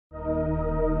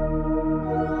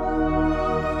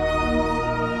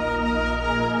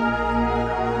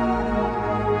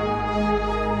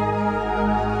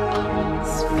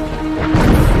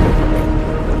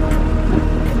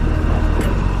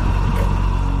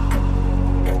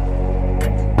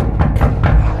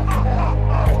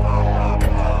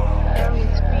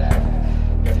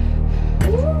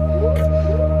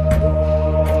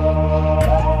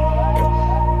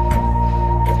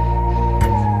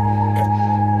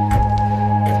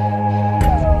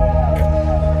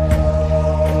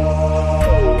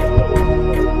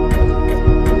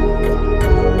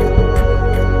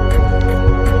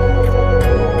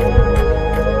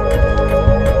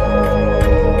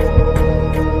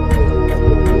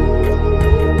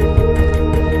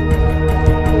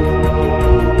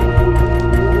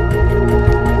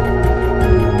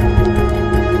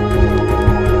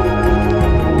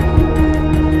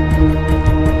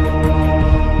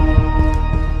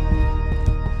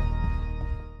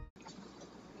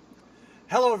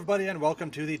Hello, everybody, and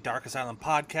welcome to the Dark Asylum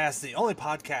podcast, the only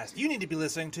podcast you need to be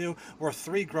listening to where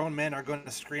three grown men are going to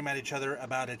scream at each other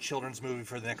about a children's movie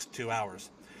for the next 2 hours.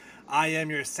 I am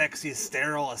your sexy,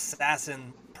 sterile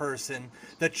assassin person,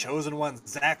 the chosen one,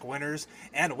 Zach Winters,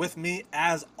 and with me,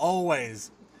 as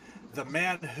always, the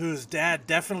man whose dad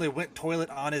definitely went toilet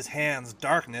on his hands,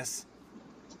 Darkness.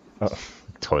 Oh,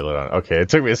 toilet on. Okay, it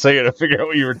took me a second to figure out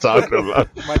what you were talking about.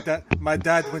 My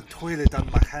dad went toilet on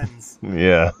my hands.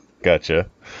 Yeah, gotcha.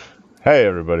 Hey,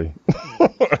 everybody.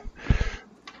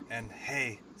 And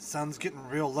hey, sun's getting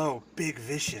real low, big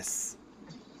vicious.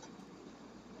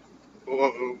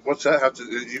 What's that have to?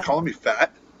 You calling me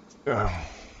fat? It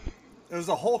was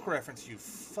a Hulk reference, you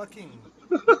fucking.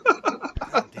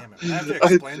 God damn it! I have to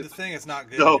explain the thing. It's not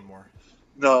good anymore.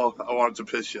 No, I wanted to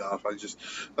piss you off.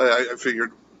 I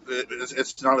figured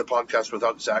it's not a podcast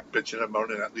without Zach bitching and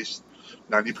moaning at least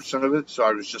 90% of it. So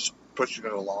I was just pushing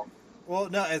it along. Well,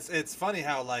 no, it's funny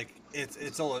how like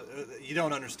it's all you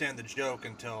don't understand the joke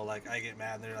until like I get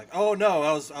mad and they're like, oh no,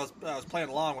 I was playing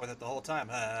along with it the whole time.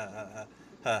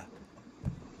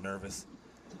 Nervous.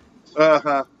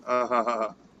 Fuck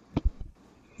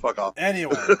off.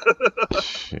 Anyway.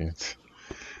 Shit.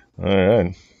 All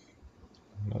right.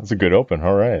 That's a good open.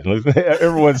 All right.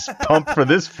 Everyone's pumped for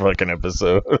this fucking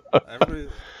episode.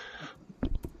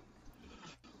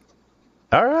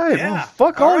 All right. Yeah. Well,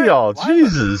 fuck all right. y'all. Why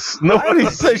Jesus. Nobody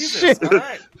says Jesus. shit. All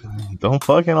right. Don't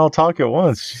fucking all talk at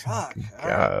once. Fuck. All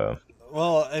right.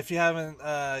 Well, if you haven't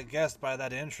guessed by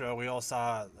that intro, we all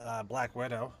saw Black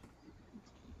Widow.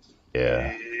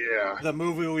 Yeah. Yeah. The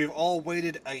movie we've all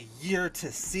waited a year to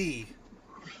see.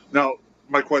 Now,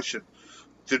 my question: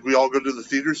 did we all go to the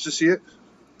theaters to see it?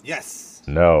 Yes.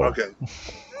 No. Okay.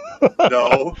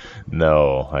 No.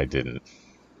 No, I didn't.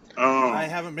 Oh. I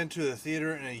haven't been to the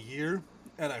theater in a year,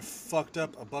 and I fucked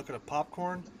up a bucket of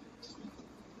popcorn,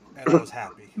 and I was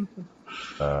happy.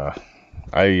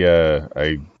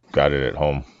 I got it at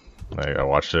home. I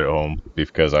watched it at home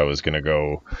because I was gonna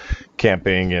go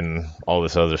camping and all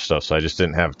this other stuff, so I just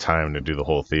didn't have time to do the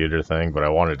whole theater thing. But I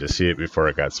wanted to see it before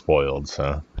it got spoiled.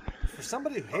 So For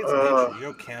somebody who hates nature, you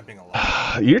go camping a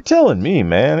lot. you're telling me,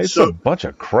 man, it's a bunch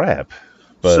of crap.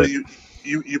 But So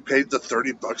you paid the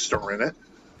 $30 to rent it?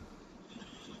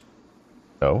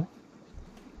 no.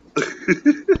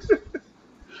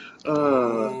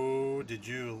 Oh, did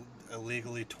you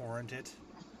illegally torrent it?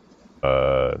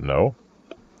 No.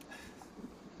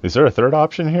 Is there a third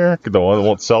option here? The one that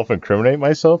won't self-incriminate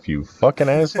myself, you fucking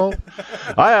asshole?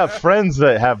 I have friends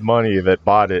that have money that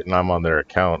bought it, and I'm on their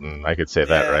account, and I could say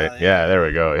that, right? Yeah, there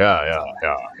we go. Yeah.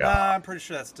 I'm pretty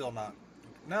sure that's still not.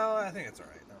 No, I think it's all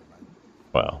right. Never mind.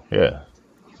 Well, yeah.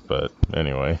 But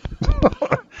anyway.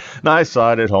 No, I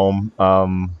saw it at home.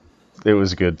 It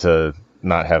was good to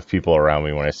not have people around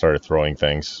me when I started throwing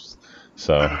things.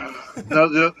 So. No,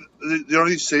 the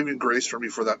only saving grace for me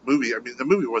for that movie, I mean, the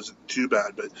movie wasn't too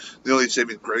bad, but the only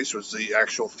saving grace was the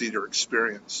actual theater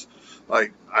experience.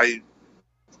 Like, I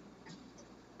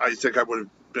think I would have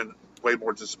been way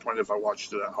more disappointed if I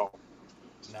watched it at home.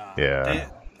 Nah. Yeah.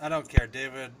 I don't care.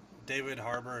 David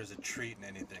Harbour is a treat in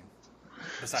anything.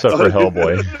 Besides Except for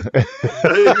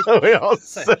Hellboy. We all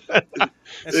said.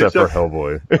 Except for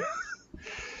Hellboy.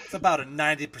 It's about a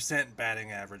 90%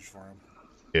 batting average for him.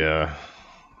 Yeah.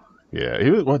 Yeah,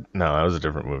 he was what? No, that was a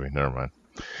different movie. Never mind.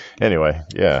 Anyway,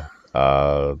 yeah,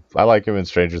 I like him in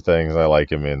Stranger Things. I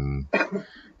like him in.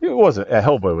 It wasn't.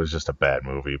 Hellboy was just a bad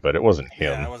movie, but it wasn't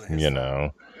him. Yeah, it wasn't his you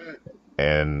know.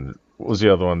 And what was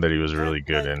the other one that he was really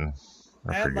good in?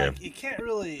 I forget. Like, you can't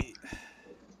really.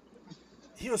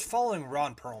 He was following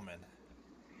Ron Perlman.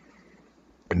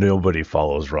 Nobody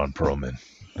follows Ron Perlman.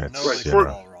 Nobody right. can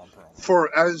follow Ron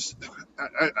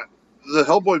Perlman. The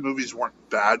Hellboy movies weren't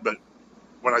bad, but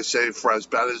when I say for as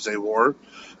bad as they were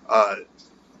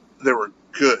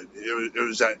good. It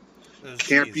was that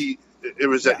campy. It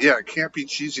was that campy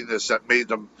cheesiness that made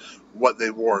them what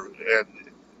they were. And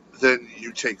then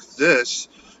you take this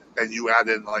and you add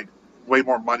in like way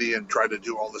more money and try to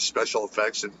do all the special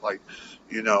effects and like,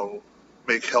 you know,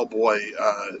 make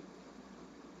Hellboy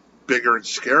bigger and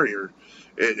scarier.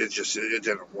 It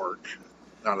didn't work.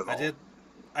 Not at all.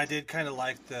 I did kind of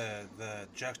like the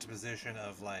juxtaposition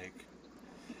of like,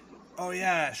 oh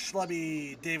yeah,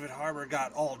 schlubby David Harbour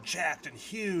got all jacked and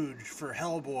huge for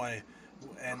Hellboy,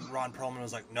 and Ron Perlman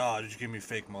was like, no, just give me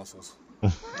fake muscles.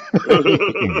 Yeah.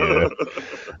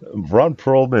 Ron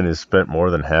Perlman has spent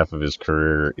more than half of his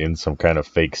career in some kind of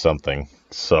fake something.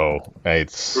 So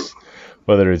it's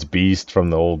whether it's Beast from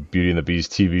the old Beauty and the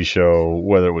Beast TV show,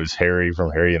 whether it was Harry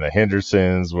from Harry and the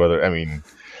Hendersons,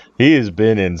 He has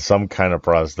been in some kind of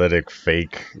prosthetic,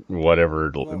 fake,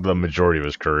 whatever, the majority of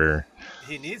his career.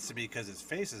 He needs to be because his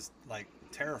face is like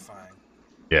terrifying.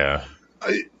 Yeah.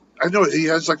 I know he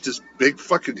has like this big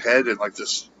fucking head and like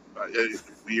this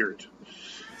weird.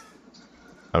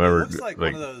 I remember. It looks like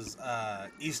one of those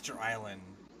Easter Island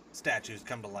statues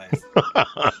come to life.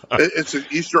 It's an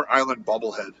Easter Island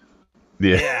bobblehead.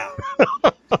 Yeah.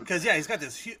 Because he's got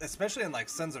this huge, especially in like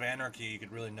Sons of Anarchy, you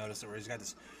could really notice it where he's got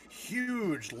this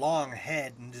huge long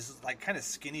head and just like kind of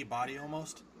skinny body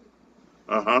almost.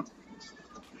 Uh-huh.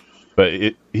 But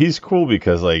he's cool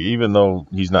because like even though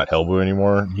he's not Hellboy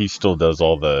anymore, he still does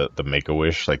all the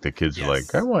Make-A-Wish. Like the kids are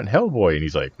like, I want Hellboy, and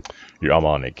he's like, yeah, I'm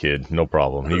on it, kid, no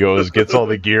problem. He goes, gets all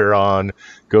the gear on,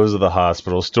 goes to the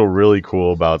hospital, still really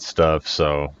cool about stuff.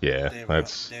 So yeah,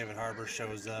 David Harbour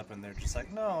shows up, and they're just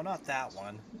like, no, not that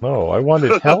one. No, I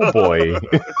wanted Hellboy.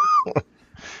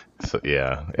 So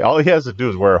yeah, all he has to do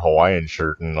is wear a Hawaiian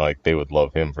shirt, and like they would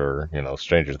love him for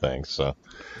Stranger Things. So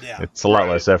yeah, it's a lot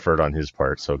less effort on his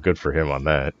part. So good for him on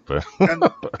that. But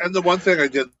and the one thing I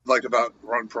did like about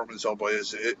Ron Perlman's Hellboy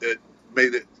is it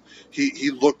made it. He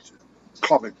looked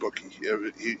comic booky.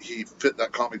 He fit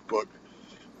that comic book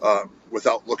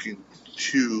without looking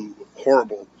too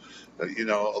horrible. A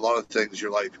lot of things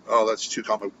you're like, oh, that's too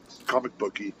comic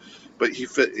booky, but he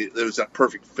fit. There was that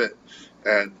perfect fit,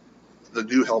 and the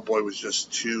new Hellboy was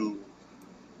just too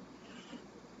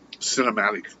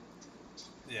cinematic.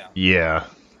 Yeah.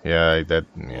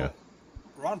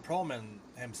 Ron Perlman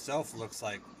himself looks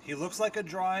like a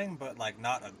drawing, but like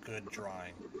not a good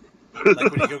drawing.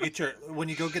 Like when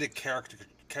you go get a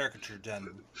caricature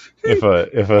done. If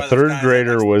a third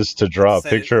grader was to draw a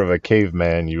picture of a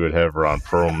caveman, you would have Ron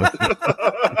Perlman.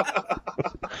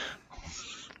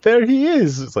 There he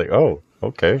is. It's like, oh,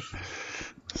 okay.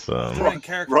 So doing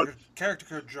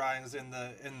caricature drawings in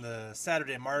the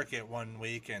Saturday market one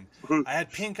week, and I had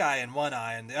pink eye in one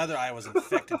eye, and the other eye was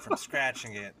infected from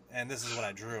scratching it, and this is what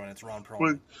I drew, and it's Ron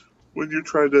Perlman. When you're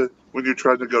trying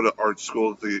to go to art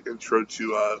school, the intro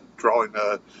to drawing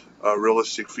a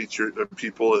realistic feature of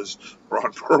people is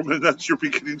Ron Perlman. That's your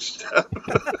beginning step.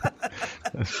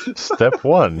 Step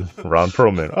 1, Ron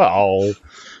Perlman. Oh.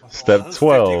 Step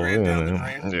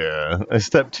 12, yeah.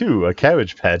 Step 2, a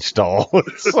Cabbage Patch doll.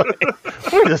 It's like,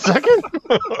 wait a second.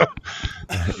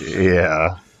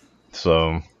 Yeah.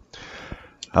 So,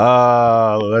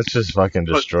 let's just fucking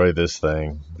destroy this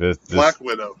thing. This Black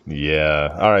Widow.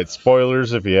 Yeah. All right.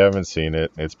 Spoilers if you haven't seen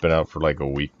it. It's been out for like a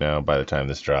week now. By the time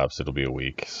this drops, it'll be a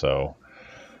week. So.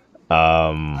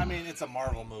 I mean, it's a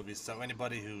Marvel movie, so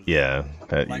anybody who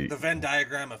the Venn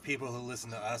diagram of people who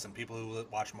listen to us and people who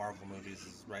watch Marvel movies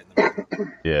is right in the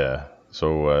middle. Yeah.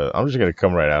 So I'm just gonna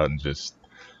come right out and just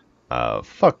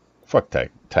fuck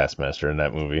Taskmaster in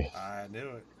that movie. I knew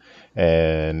it.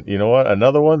 And you know what?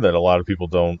 Another one that a lot of people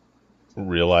don't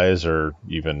realize or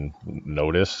even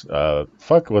notice.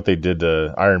 Fuck what they did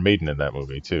to Iron Maiden in that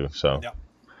movie too. So. Yep.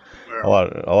 A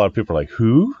lot of people are like,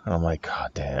 who? And I'm like,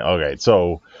 god damn. Okay,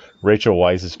 so Rachel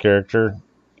Weisz's character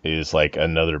is like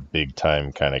another big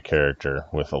time kind of character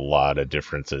with a lot of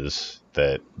differences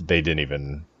that they didn't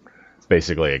even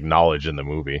basically acknowledge in the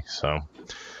movie. So,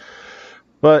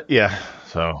 but yeah,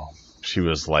 so she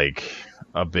was like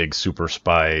a big super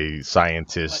spy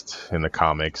scientist in the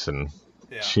comics, and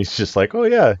she's just like, oh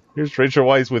yeah, here's Rachel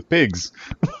Weisz with pigs.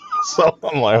 So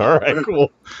I'm like, all right,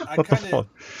 cool.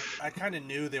 I kind of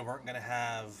knew they weren't going to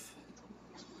have,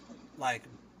 like,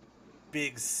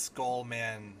 big skull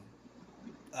man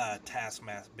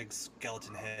Taskmaster, big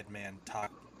skeleton head man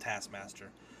Taskmaster.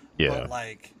 Yeah. But,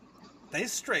 like, they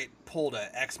straight pulled a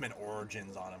X-Men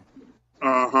Origins on him.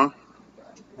 Uh-huh.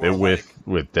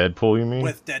 With Deadpool, you mean?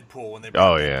 With Deadpool, when they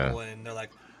brought Deadpool in, they're like,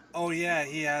 oh yeah,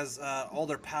 he has all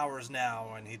their powers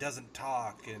now, and he doesn't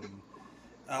talk, and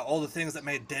all the things that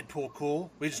made Deadpool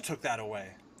cool, we just took that away.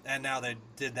 And now they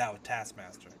did that with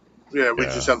Taskmaster. Yeah, we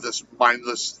just have this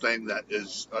mindless thing that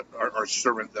is our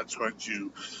servant that's going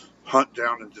to hunt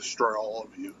down and destroy all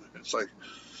of you. It's like,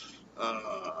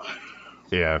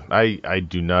 yeah, I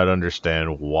do not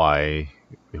understand why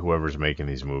whoever's making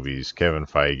these movies, Kevin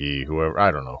Feige, whoever, I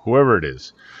don't know, whoever it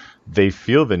is, they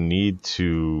feel the need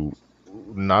to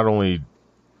not only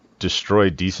destroy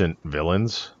decent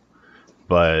villains,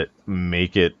 but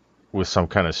make it with some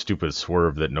kind of stupid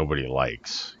swerve that nobody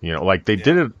likes. You know, like they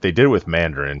did it with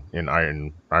Mandarin in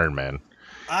Iron Man.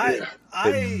 I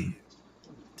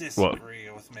disagree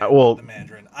with the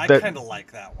Mandarin. I kind of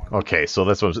like that one. Okay, so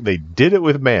that's what they did it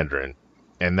with Mandarin,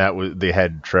 and that was they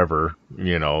had Trevor.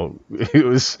 You know, it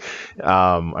was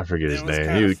I forget his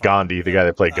name. He was Gandhi, the guy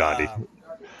that played Gandhi.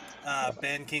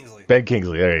 Ben Kingsley. Ben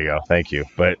Kingsley, there you go. Thank you.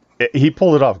 But he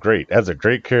pulled it off great. Has a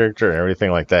great character and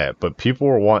everything like that. But people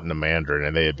were wanting the Mandarin,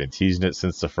 and they had been teasing it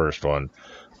since the first one.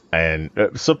 And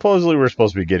supposedly we're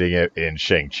supposed to be getting it in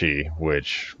Shang-Chi,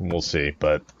 which we'll see.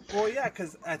 But well, yeah,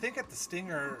 because I think at the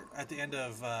stinger at the end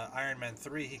of Iron Man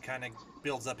 3, he kind of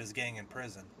builds up his gang in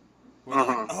prison. We're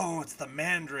like, oh, it's the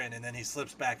Mandarin, and then he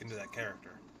slips back into that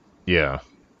character. Yeah.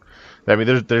 I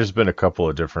mean, there's been a couple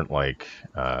of different, like,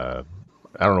 I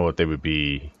don't know what they would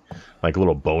be, like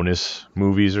little bonus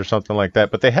movies or something like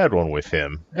that, but they had one with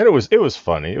him, and it was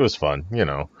funny. It was fun, you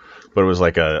know, but it was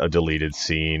like a deleted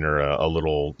scene or a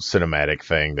little cinematic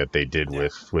thing that they did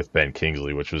with Ben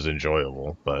Kingsley, which was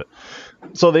enjoyable. But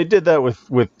so they did that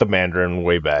with the Mandarin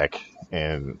way back,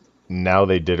 and now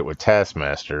they did it with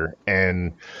Taskmaster.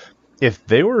 And if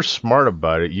they were smart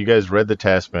about it, you guys read the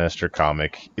Taskmaster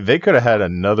comic, they could have had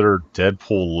another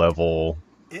Deadpool level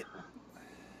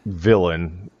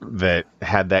villain that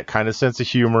had that kind of sense of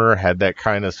humor, had that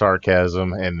kind of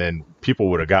sarcasm, and then people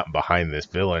would have gotten behind this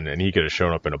villain, and he could have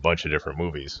shown up in a bunch of different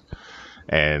movies.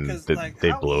 And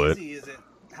they blew it.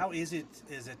 How easy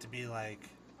is it to be like?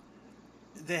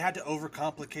 They had to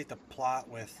overcomplicate the plot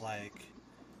with like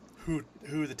who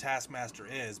the Taskmaster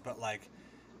is, but like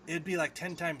it'd be like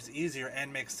 10 times easier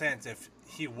and make sense if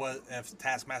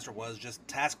Taskmaster was just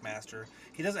Taskmaster.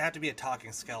 He doesn't have to be a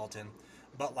talking skeleton,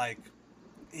 but like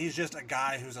he's just a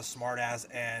guy who's a smartass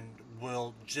and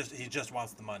he just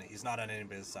wants the money. He's not on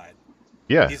anybody's side.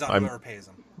 Yeah, he's on whoever pays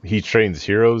him. He trains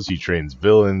heroes, he trains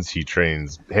villains, he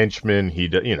trains henchmen.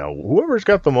 Whoever's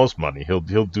got the most money, he'll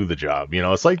do the job. You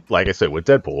know, it's like I said with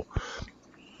Deadpool.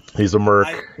 He's a merc,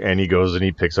 and he goes and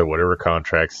he picks up whatever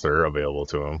contracts are available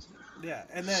to him. Yeah,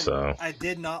 and then I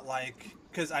did not like,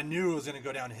 because I knew it was going to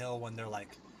go downhill when they're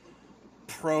like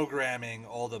programming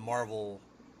all the Marvel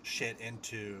shit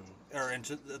into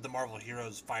the Marvel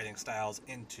heroes fighting styles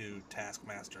into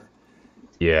Taskmaster.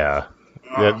 Yeah.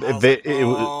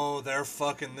 They're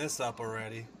fucking this up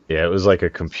already. Yeah, it was like a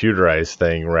computerized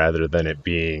thing rather than it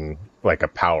being like a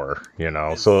power, you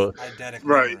know. So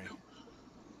right.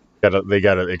 They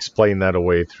gotta explain that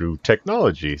away through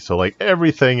technology. So like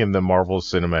everything in the Marvel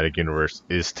Cinematic Universe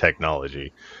is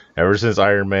technology. Ever since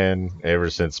Iron Man, ever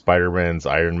since Spider-Man's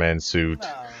Iron Man suit,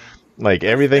 like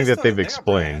everything that they've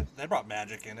explained. They brought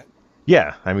magic in it.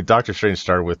 Yeah, I mean Doctor Strange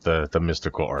started with the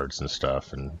mystical arts and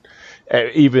stuff, and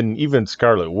even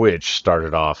Scarlet Witch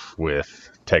started off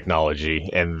with technology,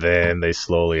 and then they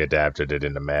slowly adapted it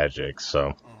into magic.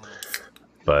 So.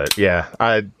 But yeah,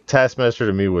 Taskmaster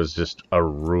to me was just a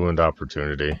ruined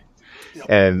opportunity. Yep.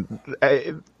 And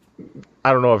I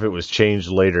don't know if it was changed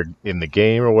later in the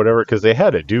game or whatever, because they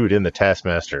had a dude in the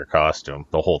Taskmaster costume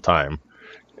the whole time.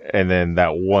 And then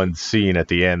that one scene at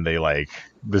the end,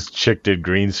 this chick did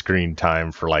green screen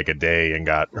time for like a day and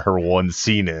got her one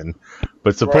scene in.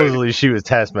 But supposedly she was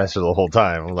Taskmaster the whole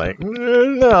time. I'm like,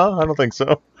 no, I don't think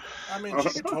so. I mean,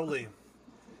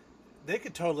 they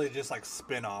could totally just like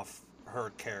spin off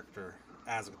her character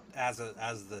as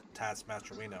the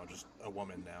Taskmaster we know, just a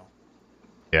woman now.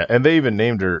 Yeah, and they even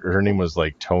named her. Her name was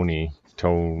like Toni,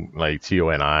 like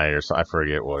Toni, or so, I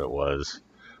forget what it was.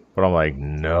 But I'm like,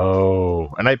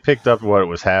 no. And I picked up what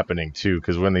was happening too,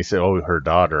 because when they said, "Oh, her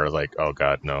daughter," I was like, "Oh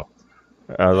God, no."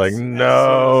 I was like,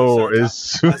 no. As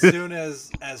soon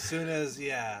as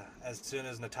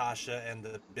Natasha and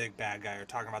the big bad guy are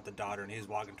talking about the daughter, and he's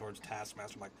walking towards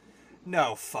Taskmaster, I'm like,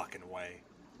 no fucking way.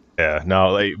 Yeah,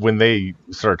 no, like when they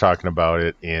started talking about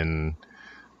it in,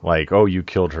 like, oh, you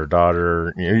killed her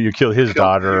daughter, you killed his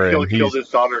daughter, and he killed his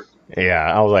daughter.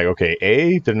 Yeah, I was like,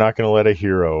 okay, they're not going to let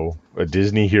a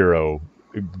Disney hero,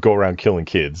 go around killing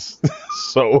kids.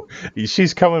 So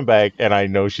she's coming back, and I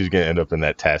know she's going to end up in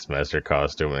that Taskmaster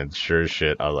costume, and sure as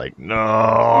shit, I was like,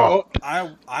 no.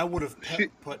 I would have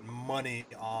put money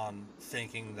on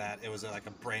thinking that it was like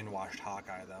a brainwashed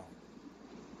Hawkeye, though.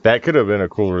 That could have been a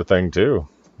cooler thing, too.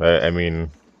 I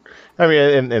mean,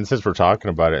 and since we're talking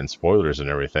about it in spoilers and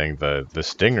everything, the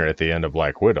stinger at the end of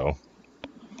Black Widow,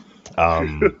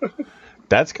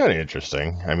 that's kind of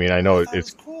interesting. I mean, I know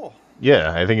it's cool.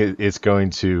 Yeah, I think it's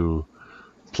going to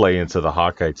play into the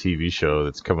Hawkeye TV show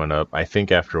that's coming up, I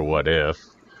think after What If.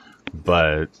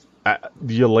 But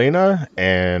Yelena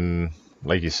and,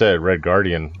 like you said, Red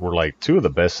Guardian were like two of the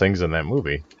best things in that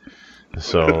movie.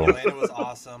 So Yelena was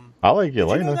awesome. I like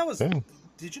Yelena.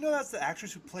 Did you know that's the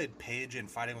actress who played Paige in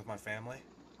Fighting with My Family?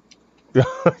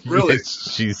 Really?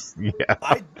 She's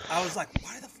I was like,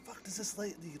 why the fuck does this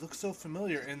lady look so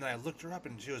familiar? And then I looked her up,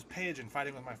 and she was Paige in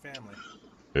Fighting with My Family.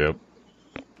 Yep.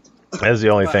 That's the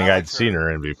only thing I'd seen her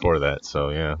in before that. So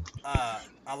yeah.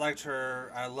 I liked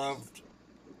her. I loved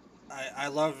I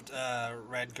loved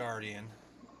Red Guardian.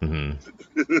 Hmm.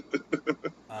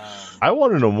 I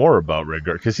want to know more about Red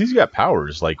Guard because he's got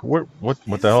powers. Like, what He's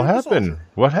the a hell super happened? soldier.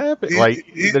 What happened?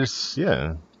 There's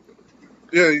Yeah,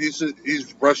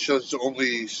 he's Russia's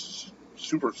only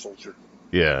super soldier.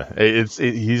 Yeah,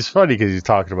 he's funny because he's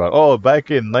talking about, oh,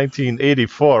 back in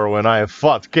 1984 when I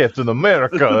fought Captain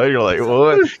America. You're like,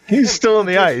 what? He's still in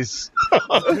the ice.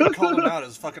 The dude called him out. It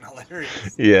was fucking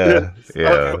hilarious. Yeah.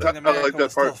 Captain America I like that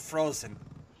was still part. frozen.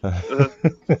 I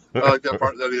like that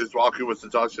part that he was walking with the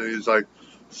dogs and he's like,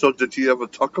 so did he ever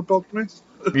talk about me?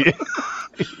 Yeah.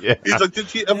 He's like, did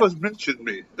he ever mention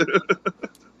me?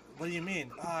 What do you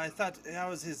mean? Oh, I thought I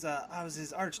was his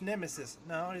arch nemesis.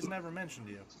 No, he's never mentioned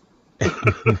you.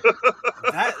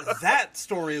 that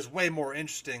story is way more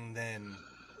interesting than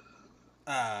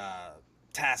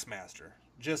Taskmaster.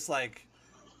 Just like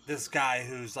this guy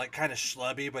who's like kind of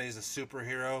schlubby, but he's a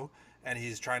superhero and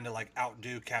he's trying to like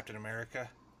outdo Captain America.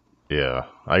 Yeah,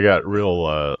 I got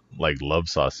real like Love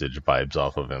Sausage vibes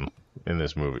off of him in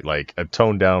this movie, like a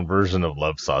toned down version of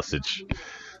Love Sausage.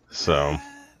 So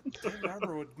David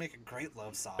Harbour would make a great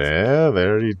Love Sausage. yeah, they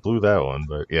already blew that one,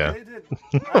 but yeah. They did.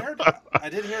 I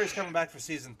did hear he's coming back for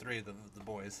season 3 of the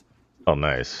boys. Oh,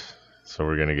 nice. So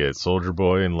we're gonna get Soldier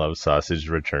Boy and Love Sausage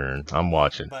return. I'm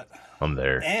watching. But I'm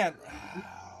there. and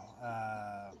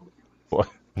What?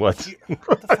 what the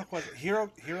fuck was it?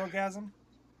 Herogasm?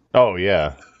 Oh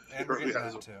yeah, And we're getting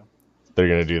that too. they're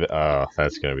gonna do that. Oh,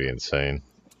 that's gonna be insane.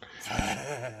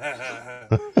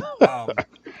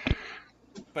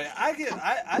 But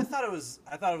I thought it was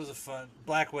a fun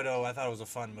Black Widow. I thought it was a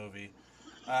fun movie.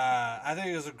 I think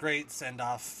it was a great send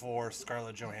off for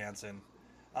Scarlett Johansson.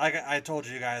 Like I told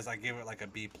you guys, I gave it like a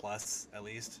B+ at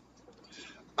least.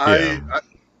 I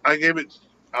gave it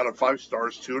out of 5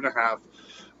 stars, 2.5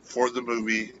 for the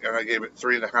movie, and I gave it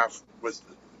 3.5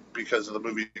 because of the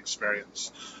movie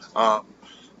experience.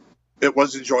 It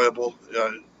was enjoyable.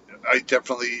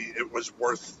 It was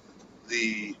worth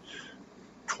the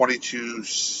 22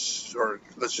 or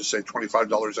let's just say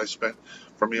 $25 I spent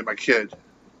for me and my kid.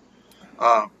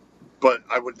 But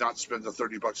I would not spend the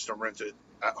 $30 to rent it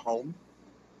at home.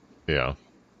 Yeah.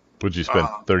 Would you spend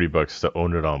 $30 to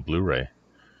own it on Blu-ray?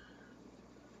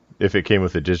 If it came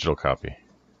with a digital copy.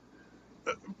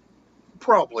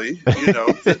 Probably,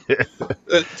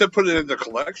 to put it in the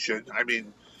collection. I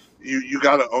mean, you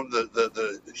got to own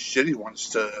the shitty ones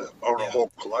to own a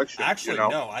whole collection. Actually,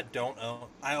 no, I don't own.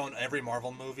 I own every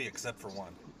Marvel movie except for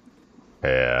one.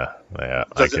 Yeah.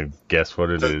 I can guess what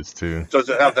it is too. Does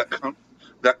it have that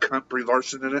cunt Brie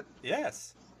Larson in it?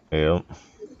 Yes. Yep.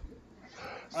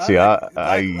 See,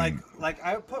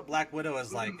 I put Black Widow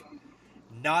as like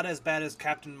not as bad as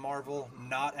Captain Marvel,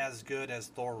 not as good as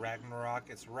Thor Ragnarok.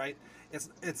 It's right.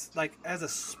 It's like as a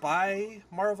spy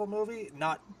Marvel movie,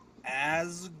 not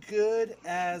as good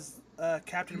as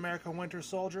Captain America: Winter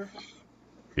Soldier.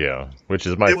 Yeah, which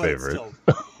is my favorite.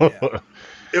 Still,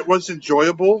 It was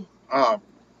enjoyable.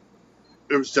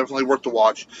 It was definitely worth the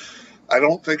watch. I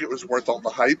don't think it was worth all the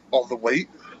hype, all the wait.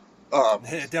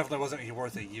 It definitely wasn't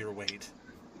worth a year wait.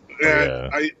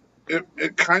 And I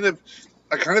kind of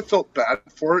felt bad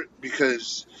for it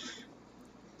because,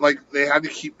 like, they had to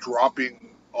keep dropping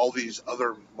all these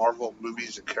other Marvel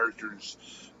movies and characters,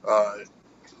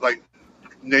 like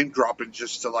name dropping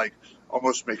just to like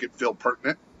almost make it feel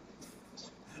pertinent.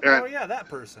 And that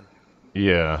person.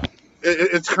 Yeah.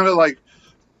 It's kind of like,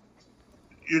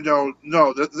 and I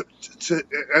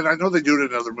know they do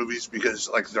it in other movies because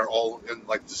like they're all in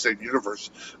like the same universe,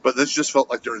 but this just felt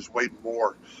like there was way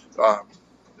more.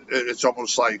 It's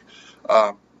almost like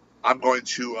I'm going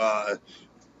to a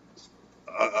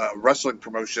wrestling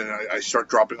promotion and I start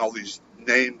dropping all these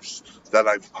names that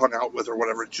I've hung out with or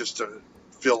whatever just to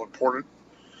feel important.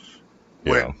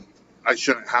 When I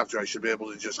shouldn't have to. I should be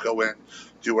able to just go in,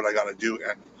 do what I got to do,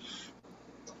 and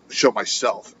show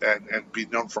myself and be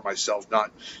known for myself,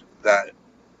 not that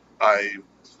I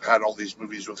had all these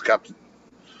movies with Captain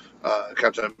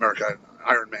America and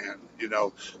Iron Man,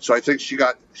 So I think she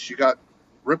got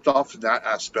ripped off in that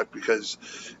aspect because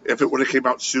if it would have came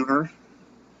out sooner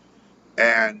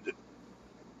and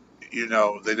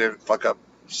they didn't fuck up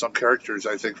some characters,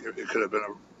 I think it could have been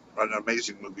an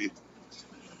amazing movie.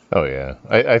 Oh yeah,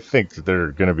 I think that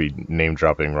they're going to be name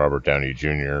dropping Robert Downey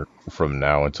Jr. from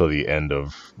now until the end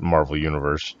of Marvel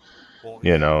Universe. Well,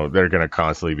 they're going to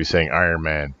constantly be saying Iron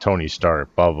Man, Tony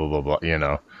Stark, blah blah blah blah.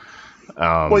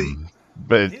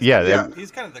 But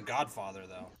he's kind of the Godfather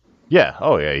though. Yeah,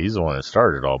 oh yeah, he's the one that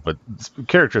started it all. But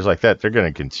characters like that, they're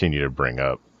going to continue to bring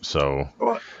up. So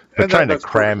they're trying to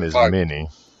cram as many.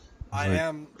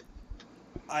 I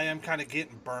am kind of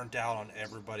getting burnt out on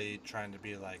everybody trying to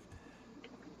be like,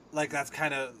 like that was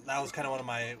kind of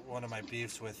one of my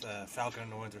beefs with Falcon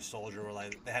and the Winter Soldier, where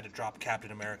like they had to drop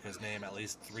Captain America's name at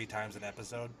least 3 times an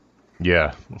episode.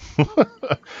 Yeah.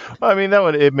 I mean,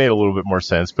 it made a little bit more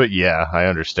sense, but yeah, I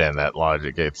understand that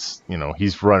logic. It's,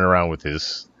 he's running around with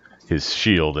his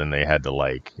shield, and they had to,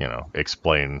 like,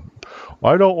 explain,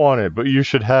 I don't want it, but you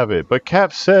should have it, but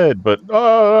Cap said, but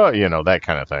that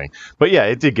kind of thing. But yeah,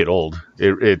 it did get old.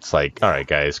 It's like, all right,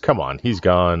 guys, come on, he's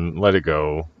gone, let it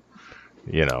go.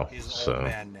 He's an old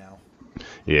man now.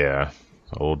 Yeah,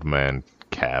 old man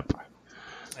Cap.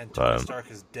 And Tony Stark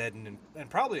is dead and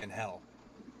probably in hell.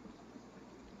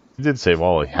 He did save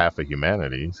half of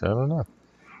humanity, so I don't know.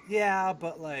 Yeah,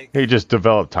 but like... He just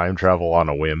developed time travel on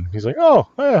a whim. He's like, oh,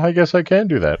 yeah, I guess I can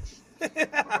do that.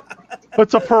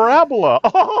 It's a parabola!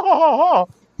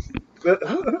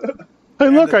 Hey,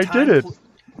 look, I did it!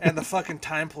 And the fucking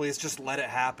time police just let it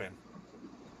happen.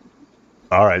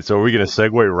 Alright, so are we going to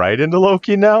segue right into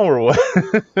Loki now, or what?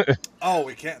 Oh,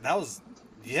 we can't. That was...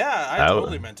 Yeah, I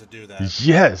totally meant to do that.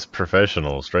 Yes,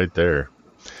 professionals, right there.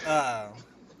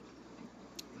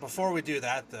 Before we do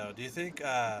that, though, do you think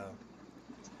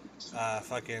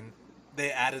fucking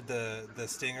they added the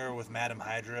stinger with Madam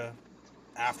Hydra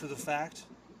after the fact?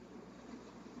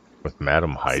 With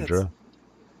Madam Hydra?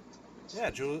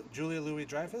 Yeah, Julia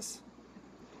Louis-Dreyfus?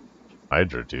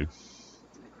 Hydra, dude.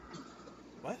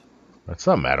 What? That's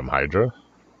not Madam Hydra.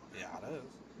 Yeah, it is.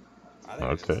 I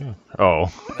think okay.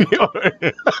 Oh.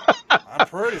 I'm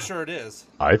pretty sure it is.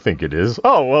 I think it is.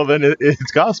 Oh, well, then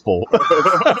it's gospel. So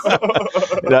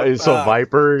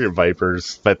Viper's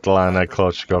Svetlana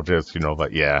Klochkov,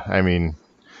 but yeah, I mean,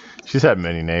 she's had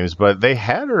many names, but they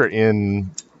had her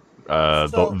in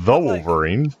the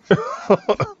Wolverine.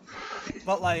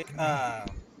 But like,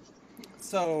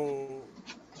 so,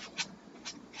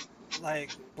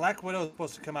 like, Black Widow was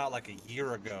supposed to come out like a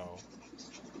year ago,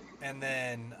 and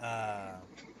then,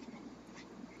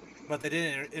 but they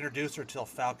didn't introduce her till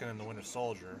Falcon and the Winter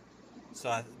Soldier.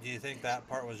 So, do you think that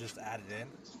part was just added in?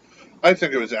 I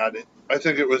think it was added. I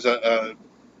think it was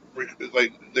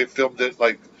like they filmed it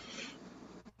like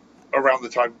around the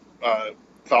time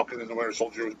Falcon and the Winter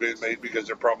Soldier was being made, because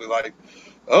they're probably like,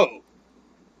 oh,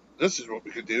 this is what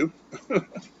we could do.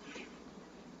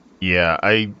 Yeah,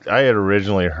 I had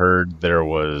originally heard there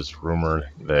was rumor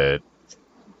that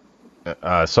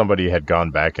somebody had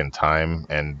gone back in time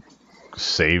and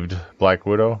saved Black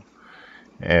Widow.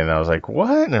 And I was like,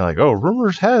 what? And they're like, oh,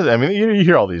 rumors has... I mean, you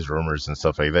hear all these rumors and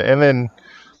stuff like that. And then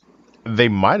they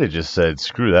might have just said,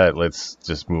 screw that, let's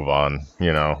just move on.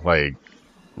 Like,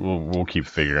 we'll keep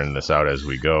figuring this out as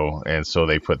we go. And so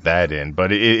they put that in.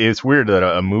 But it's weird that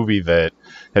a movie that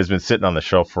has been sitting on the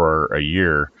shelf for a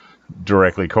year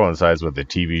directly coincides with the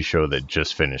TV show that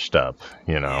just finished up,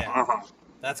 Yeah.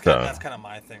 That's kind of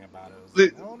my thing about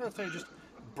it. I wonder if they just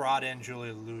brought in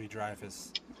Julia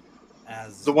Louis-Dreyfus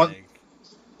as the one...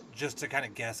 just to kind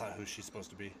of guess on who she's supposed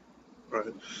to be.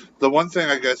 Right. The one thing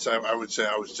I guess I would say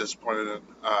I was disappointed in,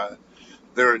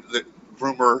 the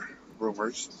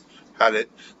rumors had it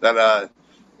that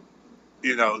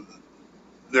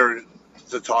there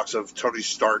the talks of Tony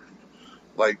Stark,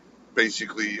 like,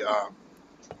 basically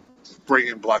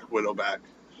bringing Black Widow back,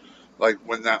 like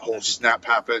when that whole snap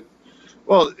happened.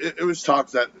 Well, it was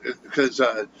talked that because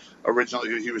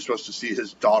originally he was supposed to see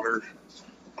his daughter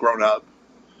grown up,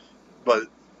 but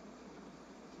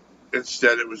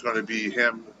instead it was going to be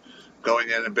him going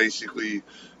in and basically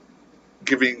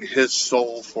giving his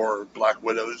soul for Black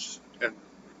Widow's and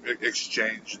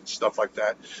exchange and stuff like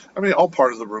that. I mean, all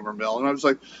part of the rumor mill. And I was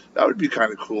like, that would be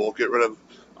kind of cool. Get rid of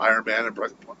Iron Man and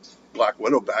Black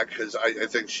Widow back, because I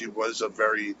think she was a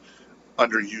very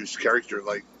underused character.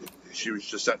 Like, she was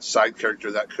just that side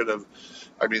character that could have...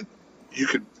 I mean, you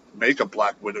could make a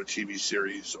Black Widow TV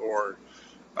series, or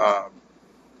I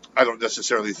don't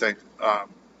necessarily think...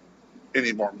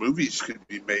 any more movies could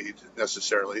be made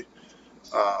necessarily.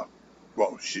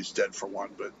 Well, she's dead for one,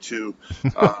 but two,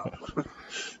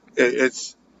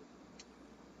 it's.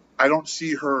 I don't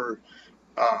see her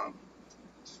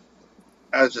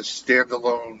as a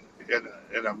standalone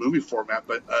in a movie format,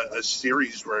 but a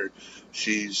series where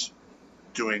she's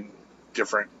doing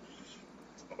different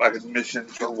like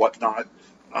missions or whatnot.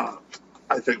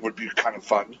 I think would be kind of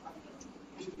fun.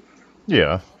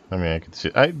 Yeah. I mean, I could see.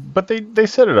 But they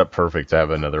set it up perfect to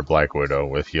have another Black Widow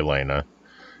with Yelena.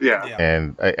 Yeah.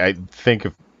 And I think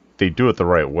if they do it the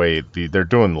right way, they're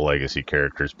doing the legacy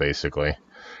characters, basically.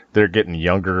 They're getting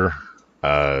younger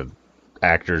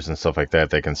actors and stuff like that.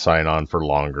 They can sign on for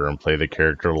longer and play the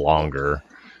character longer.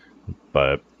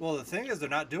 But... Well, the thing is, they're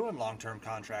not doing long-term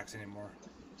contracts anymore.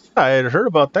 I had heard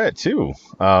about that too.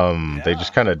 They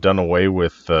just kind of done away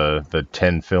with the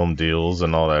 10 film deals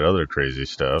and all that other crazy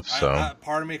stuff. So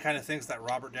part of me kind of thinks that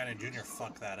Robert Downey Jr.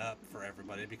 fucked that up for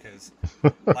everybody because,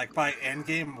 like, by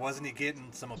Endgame, wasn't he getting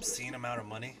some obscene amount of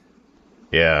money?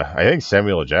 Yeah, I think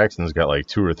Samuel L. Jackson's got like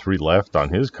 2 or 3 left on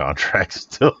his contract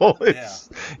still.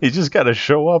 He just got to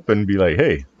show up and be like,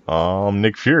 "Hey,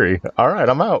 Nick Fury. All right,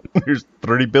 I'm out. Here's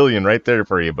 $30 billion right there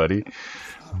for you, buddy."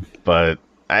 But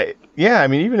I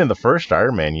mean, even in the first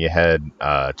Iron Man, you had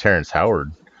Terrence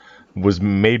Howard was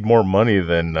made more money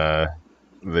than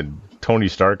Tony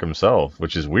Stark himself,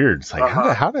 which is weird. It's like,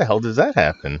 how the hell does that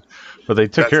happen? But they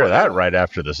took care of that right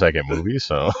after the second movie,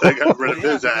 so they got rid of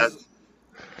his ass.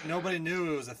 Nobody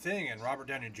knew it was a thing, and Robert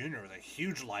Downey Jr. was a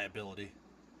huge liability.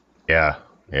 Yeah,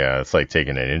 it's like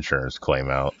taking an insurance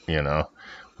claim out. We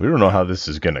don't know how this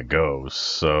is gonna go,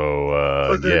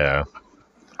 so yeah.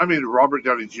 I mean, Robert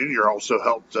Downey Jr. also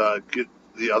helped get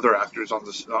the other actors on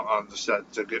the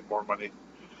set to get more money.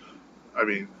 I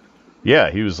mean, yeah,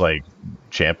 he was like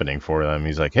championing for them.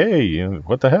 He's like, "Hey,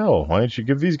 what the hell? Why don't you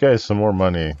give these guys some more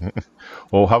money?"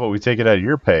 Well, how about we take it out of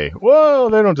your pay? Well,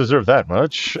 they don't deserve that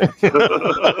much.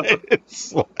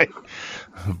 It's like,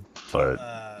 but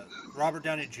Robert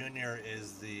Downey Jr.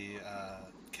 is the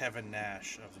Kevin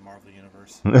Nash of the Marvel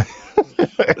Universe.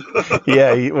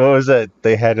 Yeah, what was that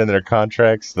they had in their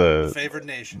contracts? The favored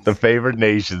nations. The favored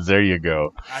nations. There you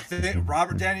go. I think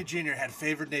Robert Downey Jr. had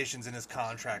favored nations in his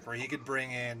contract where he could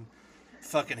bring in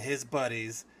fucking his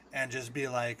buddies and just be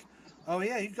like, "Oh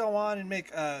yeah, you go on and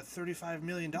make $35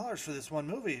 million for this one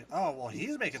movie. Oh well,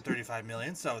 he's making $35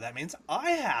 million, so that means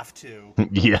I have to."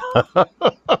 Yeah,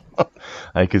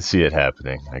 I could see it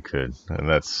happening. I could, and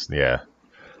that's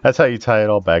how you tie it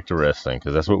all back to wrestling,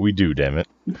 because that's what we do. Damn it.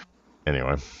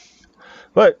 Anyway,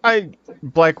 but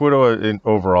Black Widow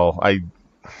overall,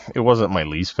 it wasn't my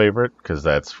least favorite because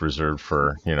that's reserved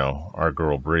for our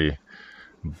girl Brie,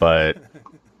 but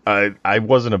I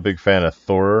wasn't a big fan of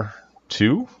Thor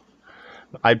 2.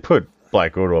 I'd put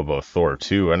Black Widow above Thor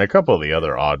 2 and a couple of the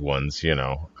other odd ones,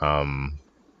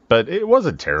 but it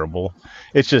wasn't terrible.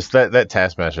 It's just that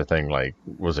Taskmaster thing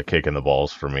was a kick in the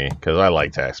balls for me because I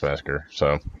like Taskmaster.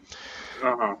 So,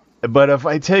 but if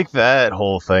I take that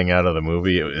whole thing out of the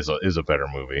movie, it is a better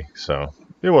movie. So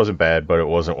it wasn't bad, but it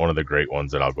wasn't one of the great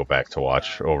ones that I'll go back to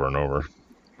watch over and over.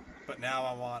 But now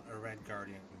I want a Red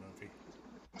Guardian movie.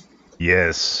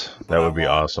 Yes, that would be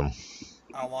awesome.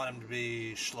 I want him to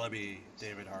be schlubby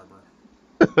David Harbour.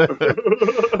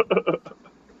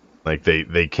 Like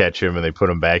they catch him and they put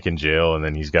him back in jail, and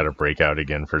then he's got to break out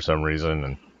again for some reason,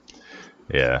 and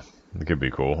yeah, it could be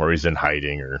cool. Or he's in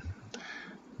hiding, or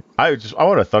I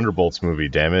want a Thunderbolts movie,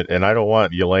 damn it, and I don't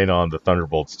want Yelena on the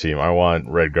Thunderbolts team. I want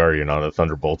Red Guardian on the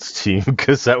Thunderbolts team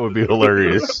because that would be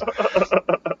hilarious.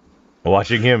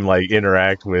 Watching him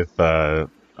interact with what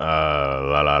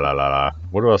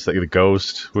else? The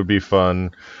Ghost would be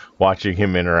fun. Watching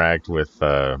him interact with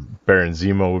Baron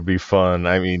Zemo would be fun.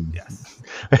 I mean,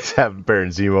 let's have Baron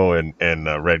Zemo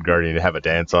and Red Guardian have a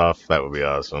dance off. That would be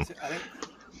awesome.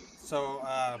 So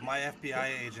my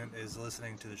FBI agent is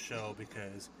listening to the show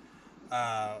because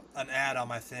an ad on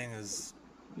my thing is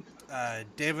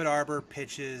David Harbour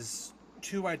pitches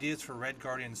 2 ideas for Red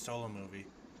Guardian solo movie.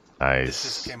 Nice. This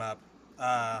just came up.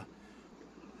 I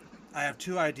have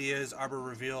 2 ideas. Arbor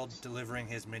revealed, delivering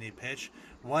his mini pitch.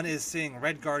 One is seeing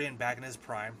Red Guardian back in his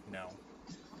prime. No.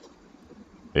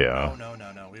 Yeah. No.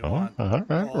 We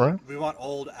We want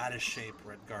old, out of shape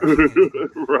Red Guardian.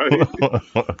 Right.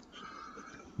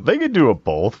 They could do it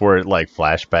both, where it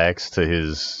flashbacks to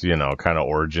his, kind of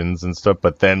origins and stuff,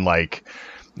 but then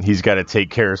he's got to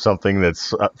take care of something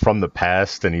that's from the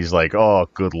past, and he's like, "Oh,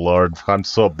 good lord, I'm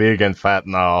so big and fat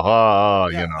now."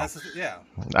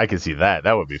 I can see that.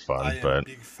 That would be fun. I am but a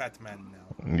big fat man now.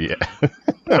 Yeah.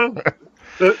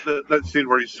 That scene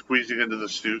where he's squeezing into the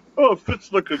suit. Oh, it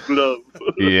fits like a glove.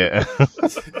 Yeah.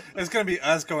 It's gonna be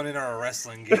us going into our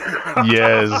wrestling game.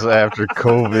 Yes, after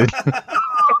COVID.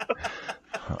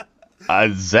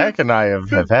 Zach and I have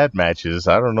had matches.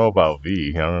 I don't know about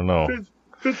V. I don't know.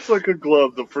 Fits like a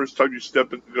glove. The first time you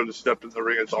go to step in the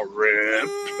ring, it's all ripped.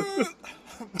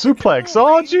 Suplex.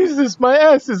 Oh, Jesus, my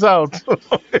ass is out.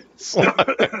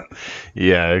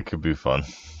 Yeah, it could be fun.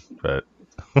 But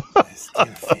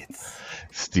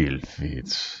Still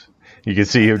fits. You can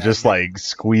see him just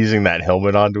squeezing that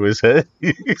helmet onto his head.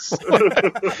 He's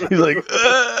like,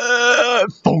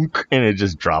 thunk, and it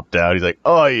just dropped out. He's like,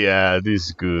 "Oh yeah, this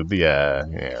is good. Yeah."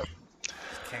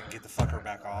 Can't get the fucker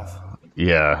back off.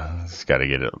 Yeah, just got to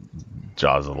get a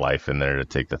Jaws of Life in there to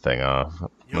take the thing off. I'm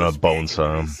gonna bone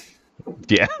some.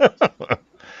 Yeah.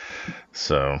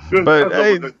 So,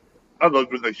 but I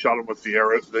loved when they shot him with the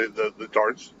arrows, the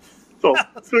darts. So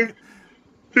think,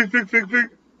 think, think, think,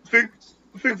 think, think,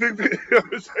 think, think, think. I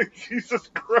was like, Jesus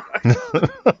Christ.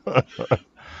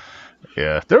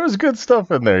 Yeah, there was good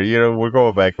stuff in there. You know, we're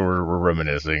going back and we're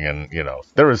reminiscing, and you know,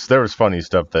 there was funny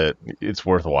stuff that it's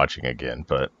worth watching again.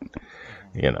 But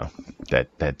you know,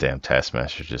 that damn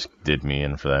Taskmaster just did me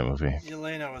in for that movie.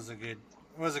 Yelena was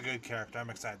a good character. I'm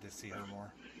excited to see her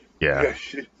more. Yeah,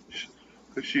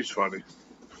 she's funny.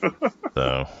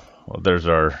 So, well, there's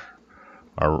our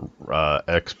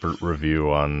expert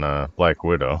review on Black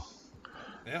Widow.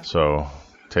 Yeah. So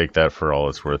take that for all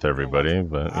it's worth, everybody.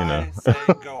 But you know, I say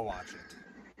go watch it.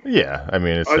 Yeah, I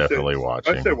mean, it's definitely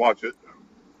watching. I say watch it.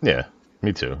 Yeah,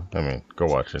 me too. I mean, go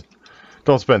watch it.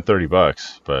 Don't spend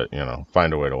 $30, but you know,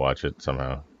 find a way to watch it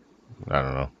somehow. I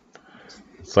don't know.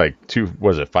 It's like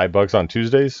 $5 on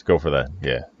Tuesdays? Go for that.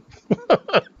 Yeah.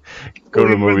 Go to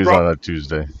the movies on a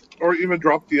Tuesday. Or even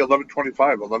drop the $11.25,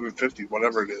 $11.50,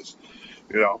 whatever it is.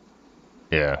 You know.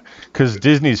 Yeah, because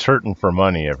Disney's hurting for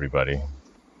money. Everybody.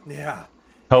 Yeah.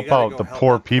 Help out the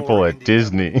poor people at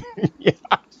Disney. Yeah.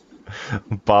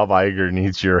 Bob Iger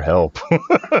needs your help.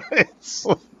 It's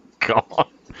gone.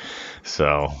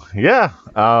 So yeah,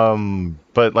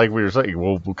 but like we were saying,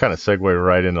 we'll kind of segue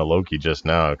right into Loki just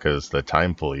now because the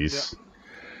Time Police.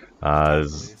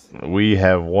 We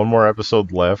have one more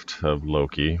episode left of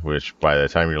Loki, which by the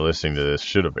time you're listening to this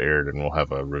should have aired, and we'll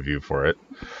have a review for it.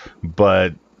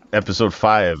 But episode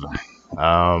 5,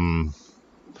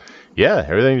 yeah,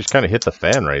 everything just kind of hit the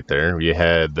fan right there. We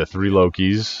had the 3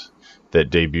 Lokis that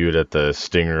debuted at the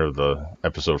stinger of the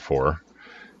episode 4.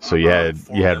 So you had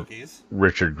Lokis.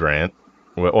 Richard Grant.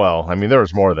 Well, I mean there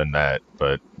was more than that,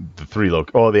 but the 3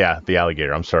 Loki. Oh yeah, the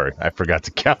alligator. I'm sorry, I forgot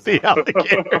to count the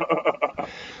alligator.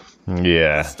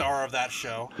 Yeah. The star of that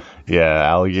show. Yeah,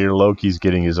 alligator Loki's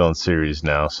getting his own series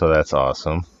now, so that's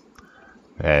awesome.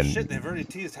 And shit, they've already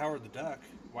teased Howard the Duck.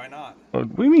 Why not?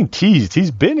 What do you mean teased?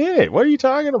 He's been in it. What are you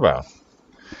talking about?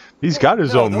 He's got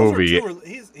his own movie.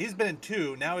 He's been in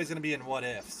 2. Now he's going to be in What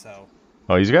If. So.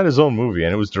 Oh, he's got his own movie,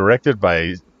 and it was directed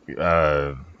by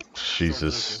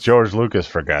George Lucas,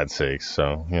 for God's sakes.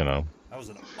 So you know. That was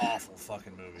an awful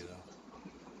fucking movie, though.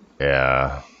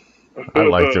 Yeah, I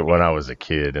liked it when I was a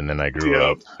kid, and then I grew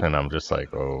up, and I'm just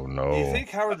like, oh no. Do you think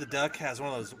Howard the Duck has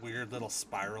one of those weird little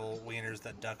spiral wieners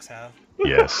that ducks have?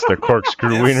 Yes, the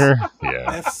corkscrew wiener.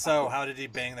 Yeah. If so, how did he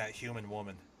bang that human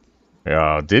woman?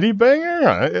 Did he bang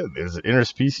her? Is it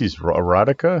interspecies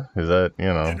erotica? Is that, you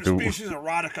know? Interspecies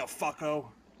erotica, fucko.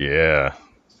 Yeah.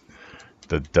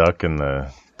 The duck and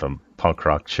the punk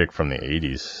rock chick from the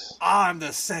 80s. I'm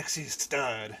the sexy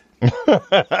stud.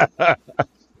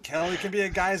 Kelly can be a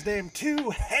guy's name too.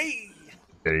 Hey!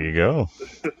 There you go.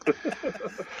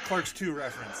 Clerks 2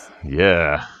 reference.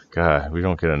 Yeah. God, we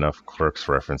don't get enough Clerks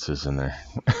references in there.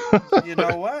 You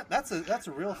know what? That's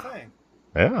a real thing.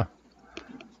 Yeah.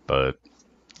 But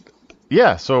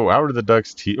yeah, so Howard the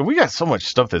Duck's we got so much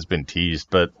stuff that's been teased,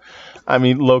 but I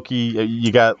mean Loki, you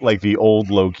got like the old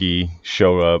Loki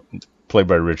show up, played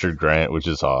by Richard Grant, which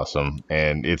is awesome,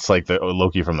 and it's like the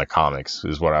Loki from the comics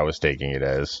is what I was taking it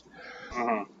as.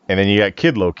 Uh-huh. And then you got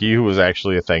Kid Loki, who was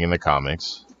actually a thing in the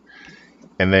comics,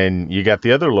 and then you got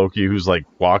the other Loki who's like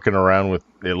walking around with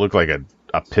it looked like a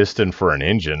piston for an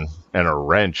engine and a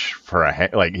wrench for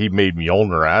like he made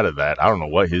Mjolnir out of that. I don't know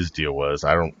what his deal was.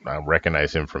 I don't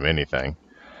recognize him from anything.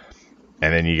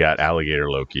 And then you got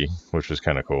Alligator Loki, which was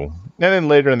kind of cool. And then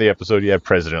later in the episode, you have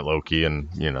President Loki and,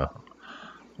 you know,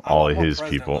 all of his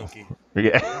people. Loki.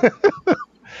 Yeah.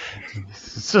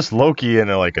 It's just Loki in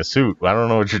like a suit. I don't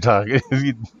know what you're talking.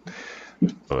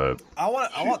 But I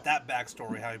want that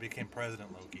backstory, how he became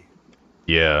President Loki.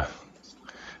 Yeah.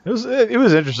 It was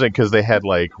interesting because they had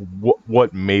like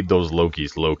what made those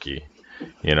Lokis Loki,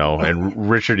 you know, and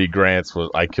Richard E. Grant's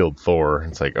was I killed Thor.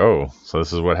 It's like, oh, so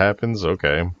this is what happens,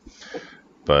 okay.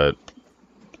 But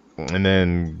and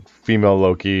then female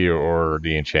Loki or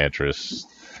the Enchantress,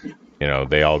 you know,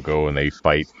 they all go and they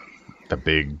fight the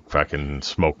big fucking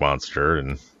smoke monster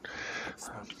and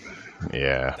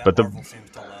yeah, that but Marvel seems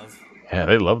to love. Yeah,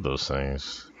 they love those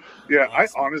things. Yeah, I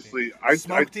honestly,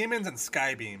 smoke demons and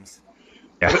sky beams.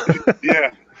 Yeah.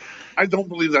 Yeah, I don't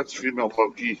believe that's female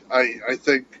Loki. I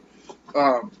think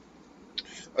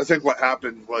what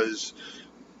happened was,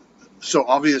 so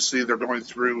obviously they're going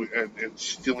through and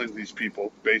stealing these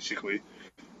people basically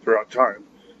throughout time.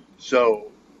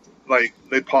 So, like,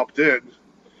 they popped in,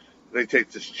 they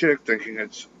take this chick thinking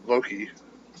it's Loki,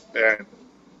 and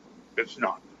it's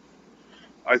not.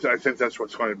 I think that's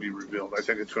what's going to be revealed. I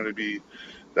think it's going to be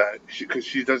that because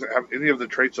she doesn't have any of the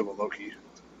traits of a Loki.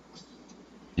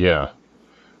 Yeah.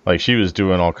 Like, she was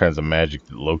doing all kinds of magic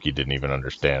that Loki didn't even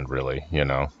understand, really, you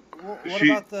know? Well, what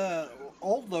about the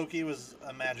old Loki was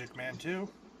a magic man, too?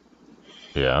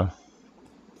 Yeah.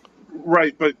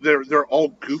 Right, but they're all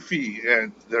goofy,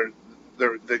 and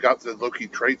they got the Loki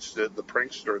traits, the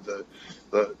prankster,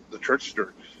 the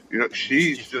trickster. You know, The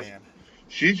she's mischief just man.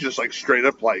 she's just like straight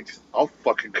up like, I'll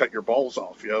fucking cut your balls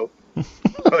off, yo.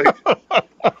 Like,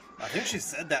 I think she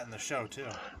said that in the show, too.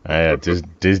 Yeah,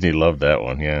 Disney loved that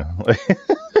one, yeah.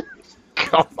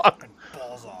 Come on. Fucking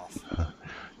balls off.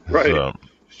 right. So,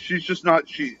 She's just not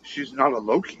she's not a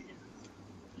Loki.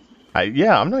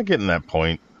 I'm not getting that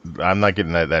point. I'm not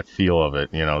getting that feel of it,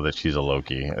 you know, that she's a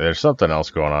Loki. There's something else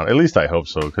going on. At least I hope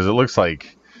so, because it looks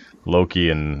like Loki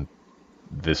and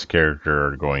this character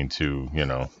are going to, you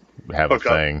know, have Hook a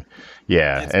up. thing.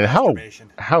 Yeah, It's and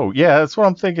masturbation. yeah, that's what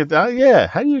I'm thinking. Yeah,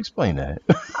 how do you explain that?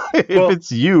 If Well-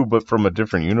 it's you, but from a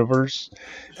different universe.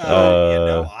 You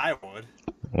know, I would.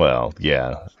 Well,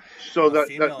 yeah. So A that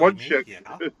female one like me? chick,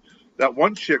 Yeah. that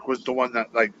one chick was the one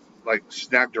that like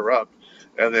snagged her up,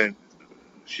 and then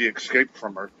she escaped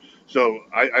from her. So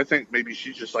I think maybe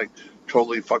she just like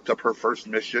totally fucked up her first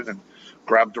mission and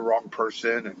grabbed the wrong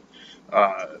person, and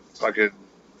fucking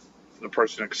the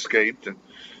person escaped,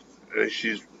 and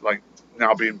she's like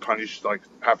now being punished, like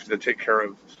having to take care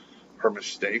of her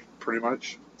mistake, pretty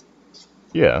much.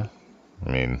 Yeah. I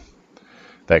mean,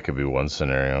 that could be one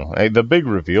scenario. Hey, the big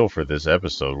reveal for this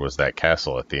episode was that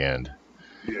castle at the end.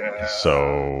 Yeah.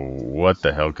 So, what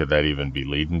the hell could that even be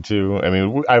leading to? I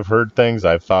mean, I've heard things,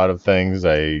 I've thought of things,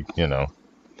 I don't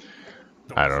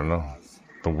know.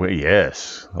 The way,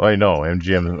 yes. Well, I know,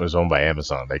 MGM was owned by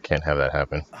Amazon. They can't have that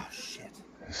happen. Oh, shit.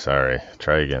 Sorry,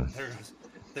 try again.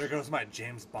 There goes my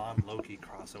James Bond Loki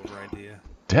crossover idea.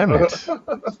 Damn it.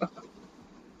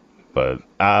 But,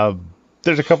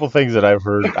 there's a couple things that I've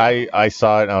heard. I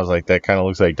saw it and I was like, that kind of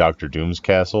looks like Doctor Doom's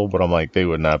castle, but I'm like, they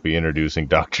would not be introducing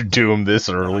Doctor Doom this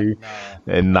early No.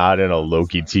 and not in a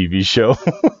Loki TV show.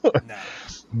 No.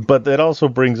 But that also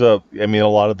brings up, I mean, a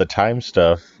lot of the time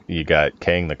stuff. You got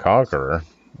Kang the Conqueror,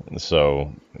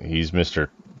 so he's Mr.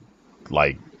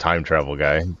 like time travel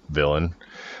guy, villain.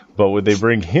 But would they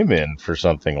bring him in for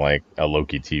something like a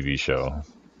Loki TV show?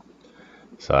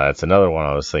 So that's another one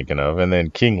I was thinking of. And then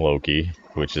King Loki,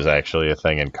 which is actually a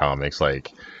thing in comics.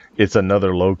 Like, it's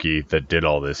another Loki that did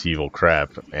all this evil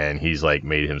crap, and he's like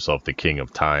made himself the king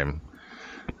of time.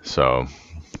 So,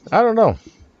 I don't know.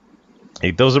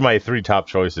 Hey, those are my three top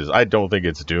choices. I don't think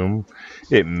it's Doom.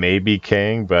 It may be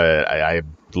Kang, but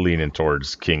I'm leaning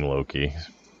towards King Loki.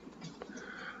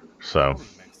 So, That would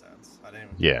make sense. I didn't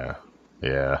even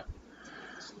yeah.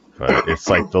 But it's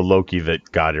like the Loki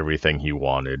that got everything he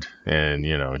wanted. And,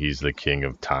 you know, he's the king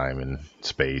of time and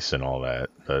space and all that.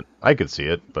 But I could see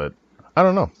it, but I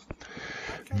don't know.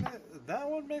 that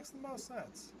one makes the most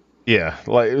sense. Yeah,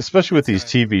 like especially with these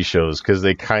TV shows, because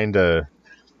they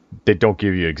don't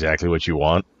give you exactly what you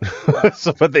want.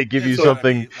 So, but they give you It's gonna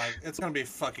something. be, like, it's gonna be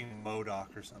fucking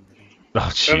MODOK or something. Oh,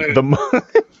 gee, mean-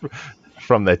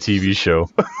 from that TV show.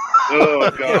 Oh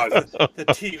God. The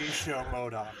TV show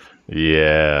MODOK.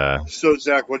 Yeah. So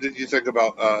Zach, what did you think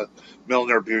about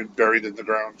Milner being buried in the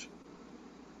ground?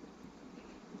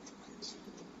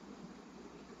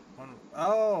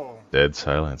 Oh Dead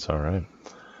silence. All right.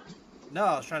 no,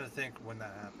 I was trying to think when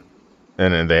that happened.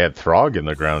 And then they had Throg in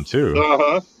the ground too.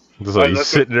 Uh-huh. So he's that's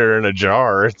sitting there in a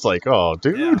jar. It's like, oh,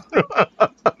 dude. Yeah.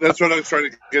 That's what I was trying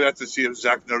to get at to see if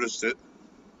Zach noticed it.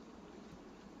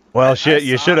 Well, I shit,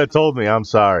 you saw should have it. told me. I'm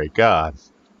sorry. God.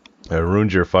 I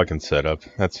ruined your fucking setup.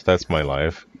 That's my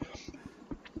life.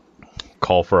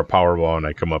 Call for a Powerball and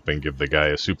I come up and give the guy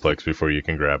a suplex before you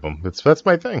can grab him. That's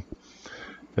my thing.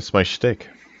 That's my shtick.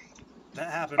 That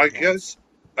happened. I once. guess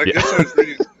I was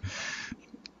reading.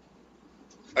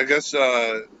 I guess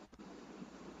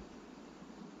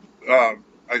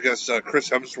Chris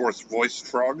Hemsworth voiced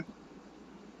Frog.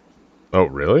 Oh,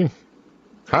 really?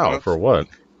 How? Yes. For what?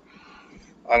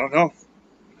 I don't know.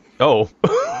 Oh,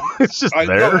 it's just I-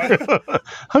 there. no,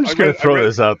 I'm just I gonna read- I throw read-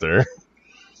 this out there.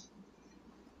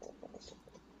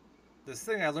 This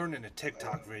thing I learned in a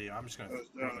TikTok video. I'm just gonna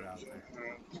throw it out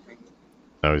there.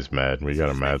 Now he's mad. We got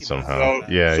him mad He's somehow. making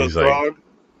So, Yeah, so he's like, Throg,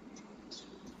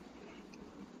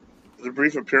 the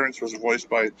brief appearance was voiced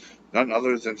by none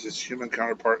other than his human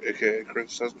counterpart, aka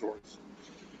Chris Hemsworth.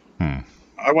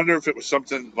 I wonder if it was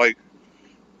something like,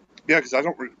 yeah, because I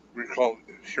don't recall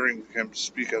hearing him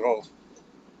speak at all.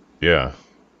 yeah.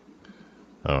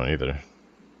 I don't either.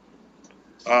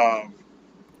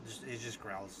 He just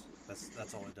growls.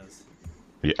 That's all it does.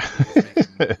 Yeah.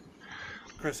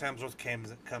 Chris Hemsworth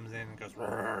comes in and goes.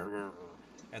 "Rrr, rrr."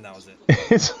 and that was it.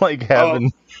 It's like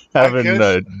having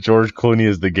George Clooney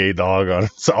as the gay dog on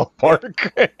South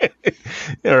Park,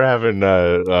 or having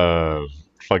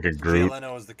fucking Jay Groot.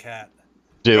 Leno was the cat.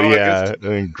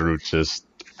 And Groot just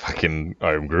fucking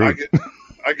I'm Groot.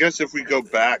 I guess if we go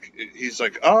back, he's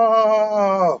like,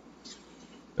 oh.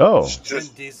 Vin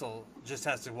Diesel just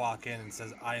has to walk in and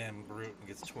says, "I am Groot," and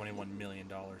gets $21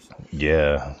 million.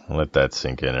 Yeah, let that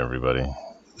sink in, everybody.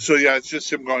 So yeah, it's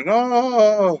just him going,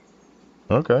 oh.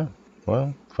 Okay,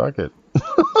 well, fuck it.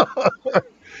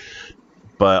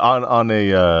 But on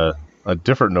a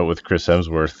different note with Chris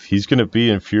Hemsworth, he's gonna be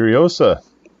in Furiosa.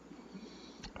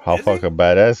 How fucking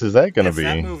badass is that gonna be? If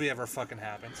that movie ever fucking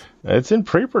happens. It's in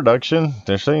pre-production.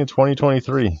 They're saying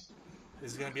 2023.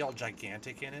 Is he gonna be all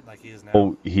gigantic in it like he is now?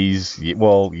 Oh,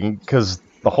 because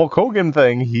the Hulk Hogan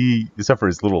thing, except for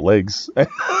his little legs. But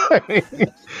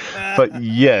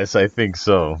yes, I think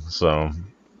so. So,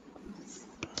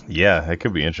 yeah, it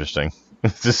could be interesting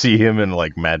to see him in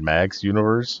like Mad Max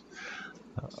universe.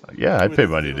 Yeah, I'd pay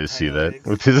money to see that legs.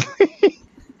 With his.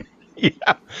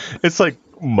 Yeah, it's like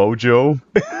Mojo.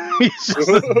 He's just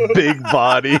a big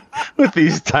body with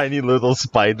these tiny little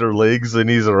spider legs, and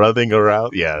he's running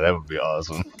around. Yeah, that would be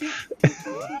awesome.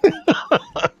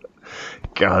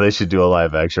 God, they should do a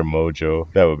live action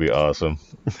Mojo. That would be awesome.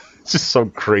 It's just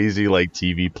some crazy like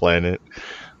TV planet.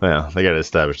 Well, they got to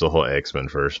establish the whole X-Men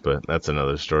first, but that's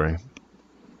another story.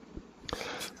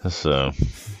 So,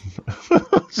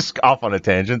 just off on a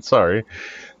tangent. Sorry.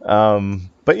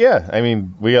 But yeah, I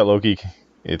mean, we got Loki.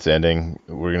 It's ending.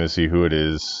 We're going to see who it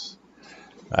is.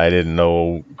 I didn't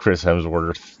know Chris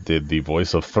Hemsworth did the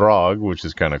voice of Throg, which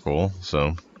is kind of cool.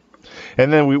 So,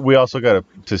 and then we also got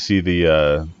to see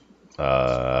the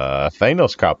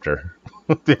Thanos copter.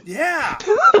 Yeah.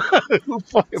 Who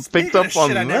fucking picked up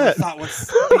on that? I never thought would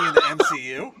be in the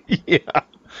MCU. Yeah.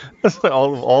 That's like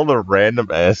all the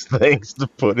random ass things to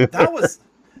put in that there.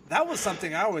 That was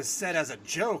something I always said as a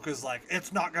joke, is like,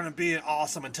 it's not going to be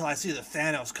awesome until I see the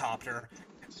Thanos copter.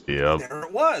 Yep. There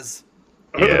it was.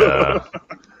 Yeah.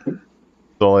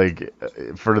 So, like,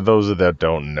 for those that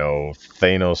don't know,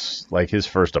 Thanos, like, his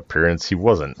first appearance, he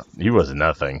was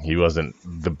nothing. He wasn't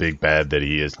the big bad that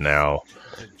he is now.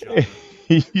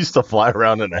 He used to fly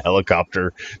around in a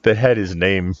helicopter that had his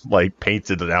name, like,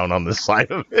 painted down on the side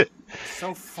of it.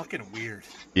 So fucking weird.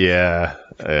 Yeah.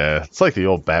 It's like the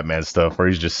old Batman stuff where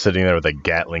he's just sitting there with a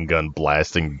Gatling gun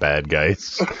blasting bad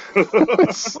guys.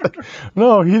 Like,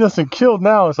 no, he doesn't kill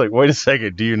now. It's like, wait a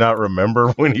second, do you not remember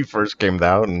when he first came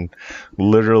out and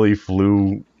literally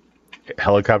flew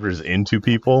helicopters into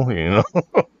people, you know?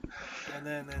 And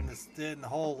then in the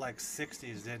whole, like,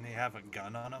 60s, didn't he have a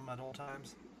gun on him at all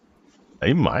times?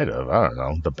 He might have. I don't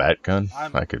know. The bat gun?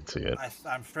 I could see it.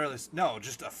 I'm fairly... No,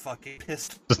 just a fucking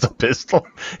pistol. Just a pistol?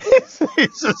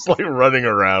 He's just, like, running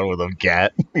around with a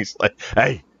gat. He's like,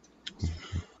 hey,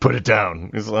 put it down.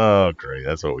 He's like, oh, great.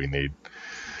 That's what we need.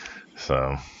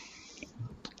 So,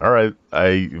 all right.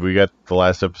 We got the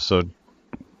last episode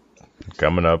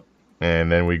coming up,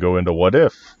 and then we go into What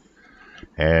If.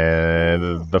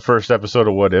 And the first episode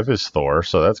of What If is Thor,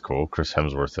 so that's cool. Chris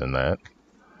Hemsworth in that.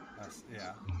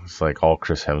 Yeah. It's like all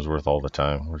Chris Hemsworth all the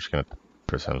time. We're just gonna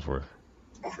Chris Hemsworth.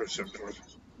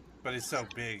 But he's so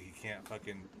big, he can't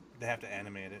fucking. They have to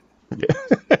animate it. Yeah.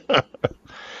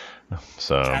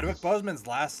 So Chadwick Boseman's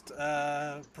last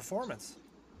performance.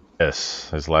 Yes,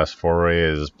 his last foray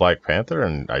is Black Panther,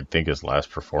 and I think his last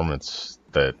performance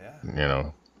that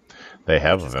they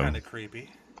have of him. Kind of creepy.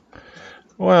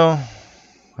 Well,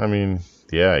 I mean,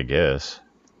 yeah, I guess.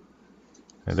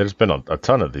 And there's been a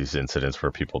ton of these incidents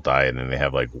where people die and then they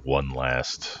have like one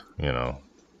last,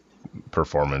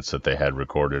 performance that they had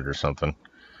recorded or something.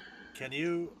 Can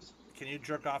you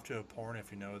jerk off to a porn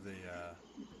if you know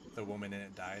the woman in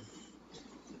it died?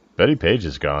 Betty Page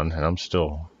is gone, and I'm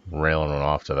still railing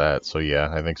off to that. So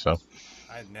yeah, I think so.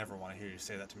 I'd never want to hear you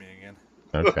say that to me again.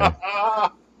 Okay.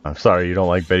 I'm sorry you don't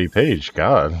like Betty Page.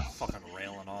 God. Fucking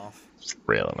railing off.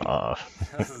 Railing off.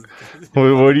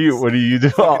 What do you do?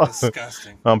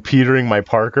 Disgusting. I'm petering my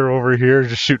Parker over here,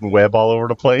 just shooting web all over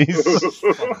the place.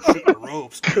 Shooting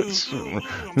ropes.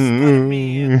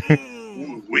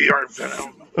 We are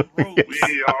Venom.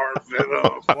 We are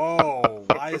Venom. Whoa,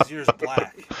 why is yours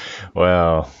black?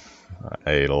 Well,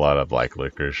 I ate a lot of black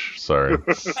licorice. Sorry.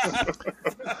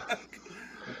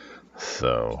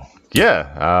 So,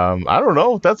 yeah, I don't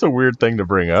know. That's a weird thing to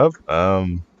bring up.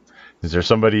 Is there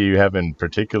somebody you have in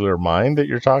particular mind that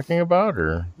you're talking about,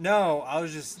 or? No,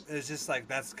 it's just like,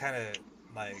 that's kind of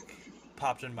like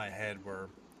popped in my head where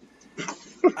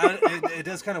it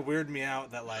does kind of weird me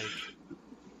out that like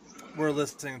we're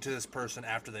listening to this person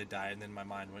after they died, and then my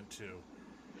mind went to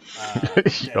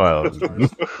Dead Well, porn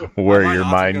stars. where Mine your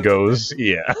often mind goes goes,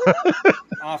 yeah.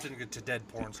 Often get to dead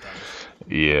porn stars.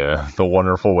 Yeah, the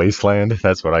wonderful wasteland.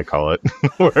 That's what I call it.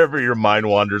 Wherever your mind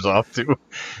wanders off to.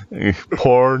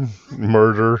 Porn,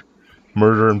 murder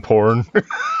and porn.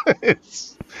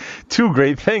 It's two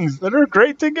great things that are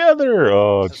great together.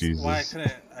 Oh, That's Jesus. why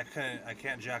I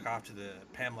can't jack off to the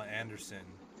Pamela Anderson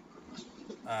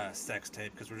sex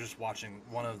tape because we're just watching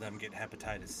one of them get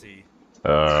hepatitis C.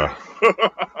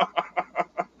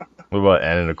 What about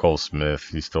Anna Nicole Smith?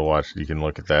 You still watch? You can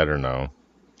look at that or no?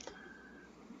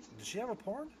 Did she have a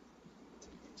porn?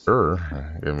 Sure.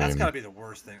 I mean, That's gotta be the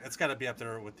worst thing. That's gotta be up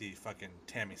there with the fucking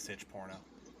Tammy Sitch porno.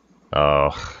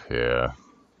 oh, yeah.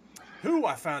 Who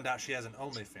I found out she has an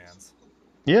OnlyFans.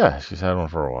 Yeah, she's had one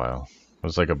for a while. It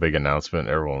was like a big announcement.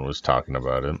 Everyone was talking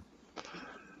about it.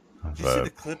 Did you see the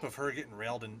clip of her getting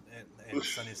railed in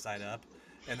Sunny Side Up,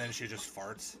 and then she just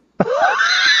farts?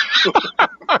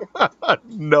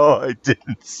 No, I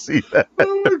didn't see that.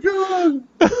 Oh my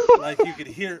god! Like you could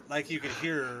hear,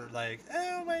 her, like,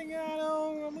 oh my god,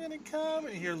 oh, I'm gonna come,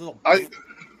 and you hear a little.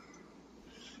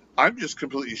 I'm just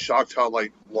completely shocked how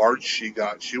like large she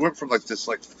got. She went from like this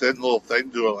like thin little thing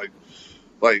to a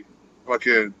like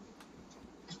fucking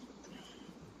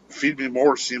feed me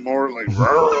more, see more, like.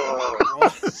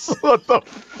 What the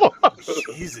fuck?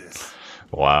 Jesus.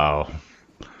 Wow.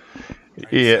 Are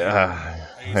you Yeah.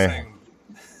 saying?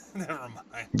 Never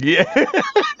mind. Yeah.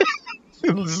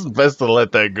 It's best to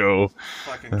let that go.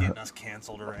 Fucking getting us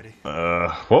canceled already.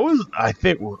 What was, I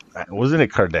think, wasn't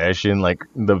it Kardashian? Like,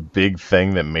 the big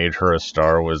thing that made her a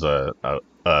star was a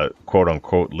quote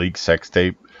unquote leaked sex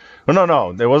tape. Oh,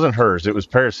 no, it wasn't hers. It was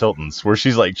Paris Hilton's, where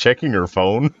she's like checking her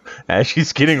phone as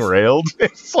she's getting railed.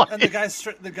 It's like, And the guy's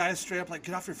straight up like,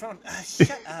 get off your phone.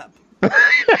 Shut up.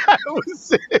 that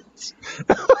was it.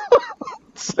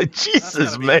 It's like,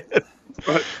 Jesus, man.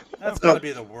 That's gotta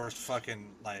be the worst fucking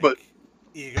like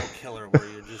ego killer where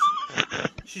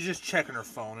she's just checking her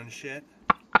phone and shit.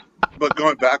 But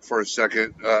going back for a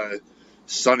second,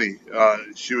 Sunny,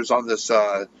 she was on this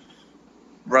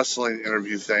wrestling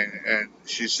interview thing, and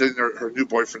she's sitting there, her new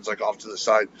boyfriend's like off to the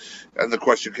side, and the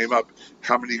question came up,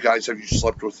 how many guys have you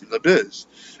slept with in the biz?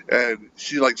 And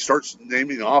she like starts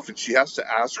naming off, and she has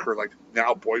to ask her like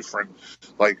now boyfriend,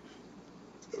 like,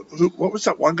 what was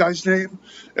that one guy's name?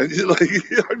 And like,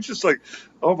 I'm just like,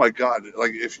 oh my god,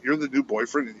 like if you're the new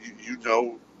boyfriend and you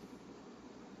know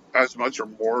as much or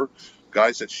more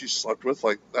guys that she slept with,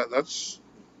 like that's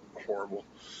horrible.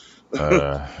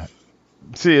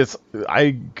 See,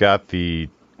 I got the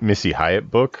Missy Hyatt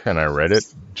book and I read it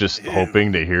just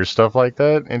hoping to hear stuff like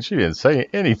that, and she didn't say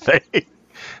anything.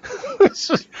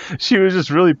 She was just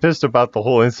really pissed about the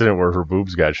whole incident where her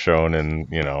boobs got shown, and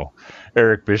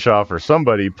Eric Bischoff or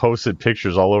somebody posted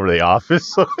pictures all over the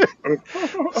office.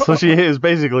 So she is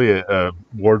basically a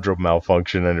wardrobe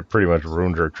malfunction, and it pretty much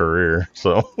ruined her career.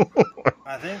 So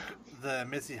I think the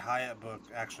Missy Hyatt book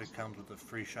actually comes with a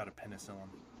free shot of penicillin.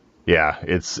 yeah,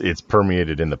 it's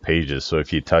permeated in the pages, so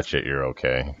if you touch it, you're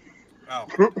okay. Oh.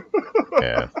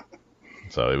 Yeah.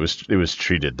 So it was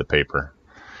treated, the paper.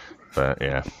 But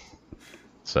yeah.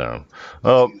 So,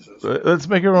 let's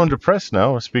make everyone depressed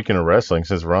now. Speaking of wrestling,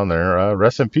 since we're on there,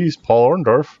 rest in peace, Paul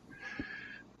Orndorff.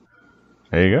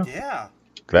 There you go. Yeah.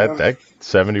 That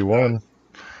 71.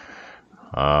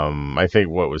 I think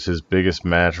what was his biggest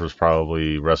match was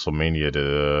probably WrestleMania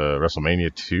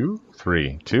 2,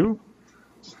 3, 2.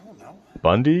 I don't know.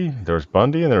 Bundy. There was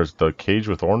Bundy, and there was the cage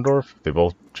with Orndorff. They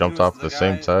both jumped off at the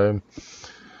same time.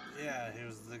 Yeah, he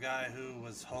was the guy who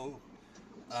was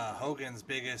Hogan's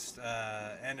biggest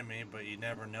enemy, but you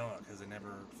never know it because they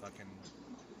never fucking.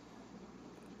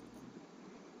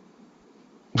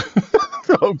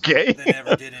 Okay. They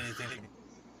never did anything.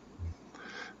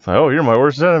 It's like, oh, you're my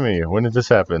worst enemy. When did this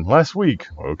happen? Last week.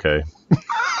 Okay.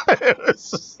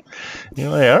 You're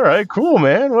like, all right, cool,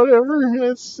 man. Whatever.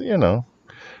 It's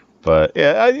But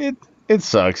yeah, it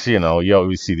sucks. You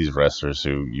always see these wrestlers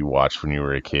who you watched when you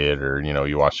were a kid, or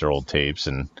you watch their old tapes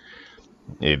and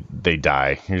they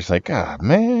die. You're just like, ah,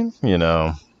 man.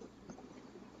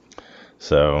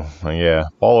 So yeah,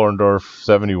 Paul Orndorff,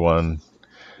 71.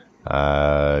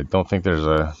 Don't think there's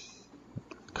a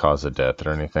cause of death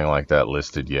or anything like that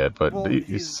listed yet, but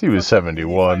he was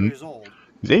 71. Years old.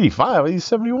 He's 85. He's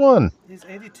 71. He's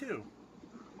 82.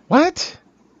 What?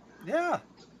 Yeah.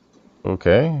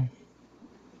 Okay.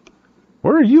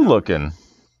 Where are you looking?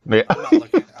 Yeah. I'm not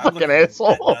looking. I'm Fucking looking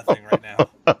asshole. at nothing right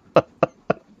now.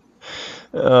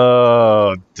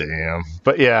 Oh damn!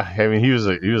 But yeah, I mean, he was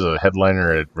a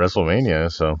headliner at WrestleMania,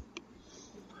 so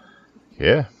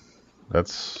yeah,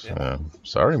 that's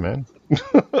sorry, man.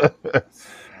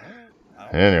 I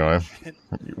Anyway.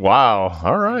 Wow.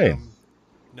 All right.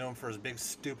 Known for his big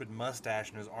stupid mustache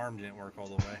and his arm didn't work all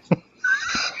the way.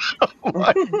 Oh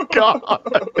my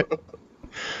God.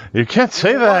 You can't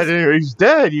say that anymore. He's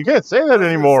dead. You can't say that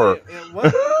anymore.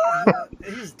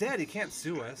 He's dead. He can't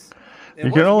sue us. You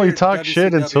can only talk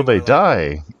shit until they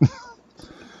die.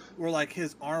 Where like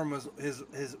his arm was his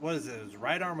what is it? His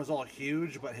right arm was all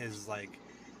huge, but his like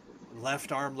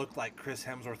left arm looked like Chris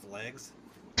Hemsworth's legs.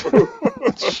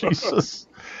 Jesus.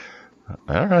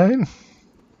 All right.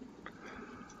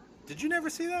 Did you never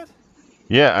see that?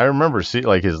 Yeah, I remember seeing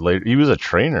like his later. He was a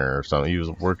trainer or something. He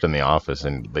worked in the office,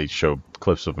 and they show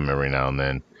clips of him every now and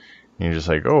then. And you're just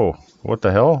like, oh, what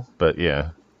the hell? But yeah,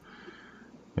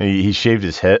 he shaved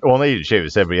his head. Well, he didn't shave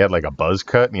his head, but he had like a buzz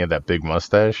cut, and he had that big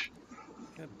mustache.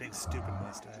 He had a big stupid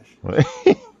mustache.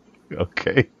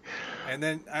 Okay. And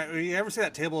then, you ever see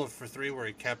that table for three where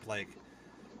he kept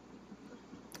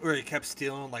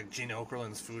stealing like Gene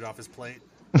Okerlund's food off his plate?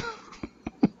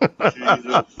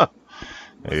 Jesus.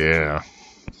 Yeah.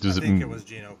 I think it was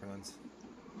Gene Okerlund's.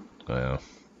 Yeah.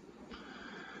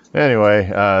 Anyway,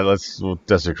 we'll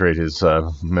desecrate his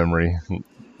memory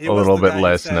a little bit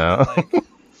less now.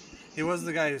 He was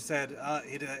the guy who said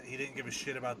he didn't give a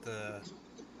shit about the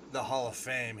Hall of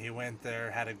Fame. He went there,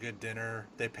 had a good dinner,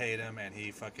 they paid him, and he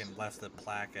fucking left the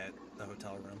plaque at the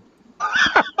hotel room.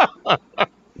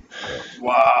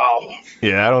 Wow.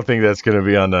 Yeah, I don't think that's going to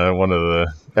be on one of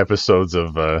the episodes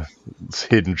of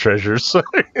Hidden Treasures.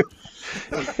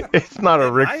 It's not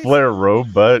a Ric Flair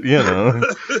robe, but, you know,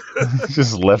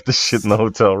 just left the shit in the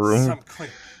hotel room.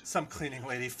 Some cleaning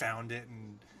lady found it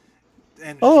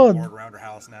and she's bored around her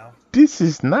house now. This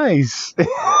is nice.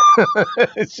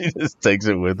 She just takes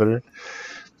it with her.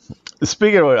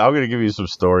 Speaking of, I'm going to give you some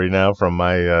story now from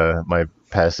my my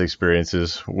past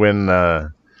experiences. When I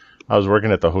was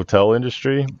working at the hotel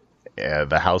industry,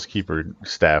 the housekeeper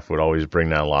staff would always bring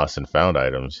down lost and found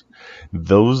items.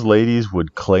 Those ladies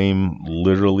would claim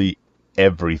literally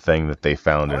everything that they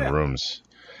found in rooms.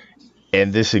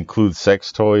 And this includes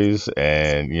sex toys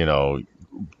and, you know,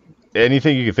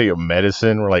 anything you can think of,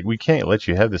 medicine. We're like, we can't let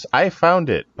you have this. I found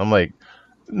it. I'm like,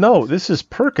 no, this is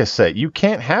Percocet. You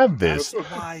can't have this.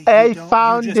 I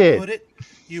found it.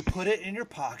 You put it in your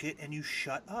pocket and you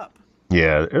shut up.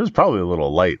 Yeah, it was probably a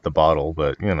little light, the bottle,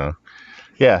 but, you know.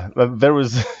 Yeah, there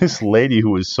was this lady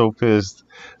who was so pissed.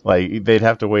 Like, they'd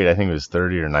have to wait, I think it was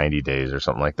 30 or 90 days or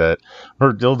something like that.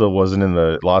 Her dildo wasn't in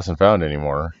the lost and found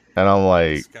anymore. And I'm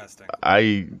like, disgusting.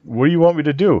 What do you want me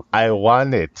to do? I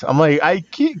want it. I'm like, I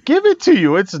can't give it to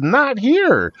you. It's not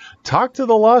here. Talk to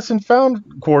the lost and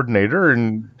found coordinator.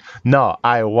 And no,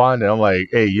 I want it. I'm like,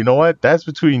 hey, you know what? That's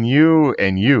between you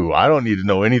and you. I don't need to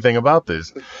know anything about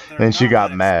this. And she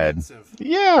got mad.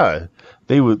 Yeah.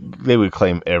 They would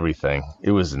claim everything.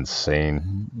 It was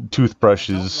insane.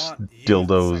 Toothbrushes,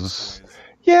 dildos.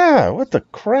 Yeah, what the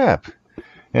crap?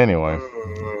 Anyway.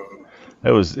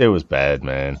 It was bad,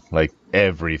 man. Like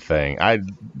everything.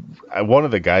 One of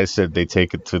the guys said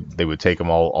they would take them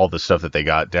all the stuff that they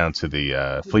got down to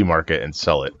the flea market and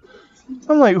sell it.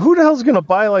 I'm like, who the hell's gonna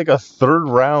buy like a third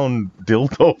round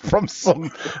dildo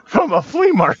from a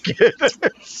flea market?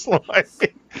 It's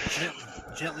like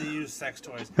gently used sex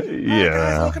toys. Yeah.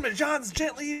 Guys, welcome to John's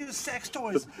Gently Used Sex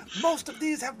Toys. Most of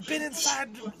these have been inside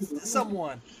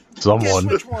someone. Guess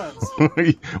which ones?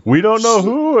 We don't know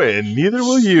who, and neither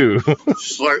will you.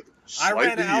 I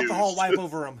ran an alcohol wipe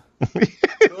over them.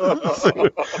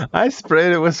 I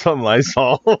sprayed it with some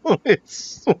Lysol. What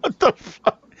the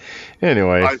fuck?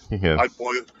 Anyway, I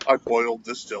boiled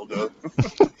this dildo.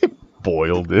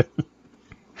 Boiled it.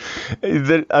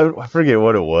 I forget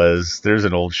what it was. There's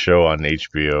an old show on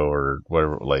HBO or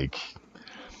whatever, like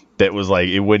that was like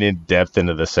it went in depth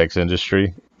into the sex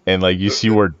industry, and like you see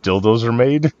where dildos are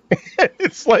made.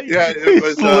 It's like it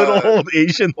was, little old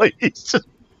Asian ladies just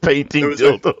painting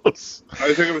dildos.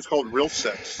 I think it was called Real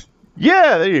Sex.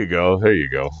 Yeah, there you go.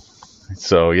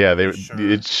 So yeah,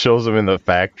 it shows them in the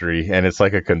factory, and it's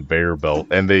like a conveyor belt,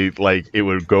 and it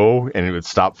would go and it would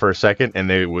stop for a second, and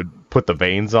they would put the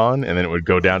veins on, and then it would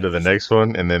go down to the next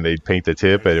one, and then they'd paint the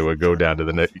tip, and it would go down to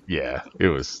the next. Yeah,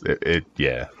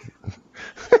 yeah.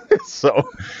 So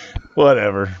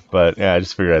whatever, but yeah, I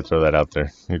just figured I'd throw that out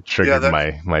there. It triggered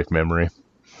my memory.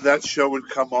 That show would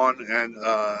come on and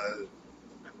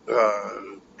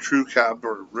True Cab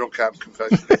or Real Cab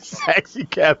Confessions. Taxi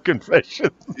Cab Confessions.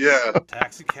 Yeah.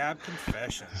 Taxi Cab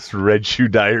Confessions. It's Red Shoe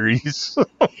Diaries.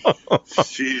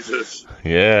 Jesus.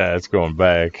 Yeah, it's going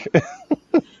back.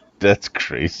 That's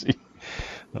crazy.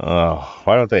 Oh,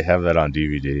 why don't they have that on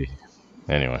DVD?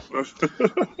 Anyway.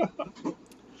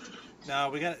 No,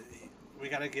 we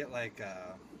gotta get like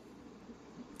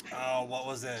Oh, what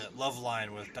was it? Love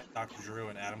Line with Dr. Drew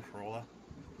and Adam Carolla.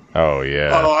 Oh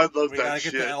yeah. Oh, I love We that gotta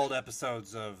shit. get the old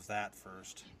episodes of that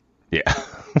first. Yeah.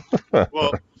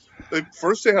 Well,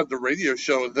 first they had the radio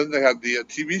show, and then they had the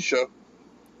TV show.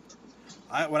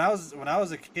 When I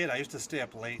was a kid, I used to stay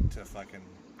up late to fucking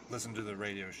listen to the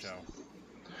radio show.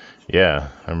 Yeah,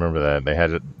 I remember that. They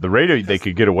had the radio. They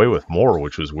could get away with more,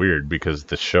 which was weird because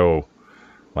the show,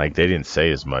 like, they didn't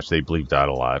say as much. They bleeped out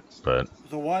a lot, but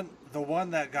The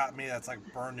one that got me, that's like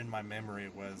burned in my memory,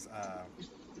 was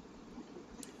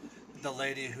the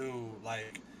lady who,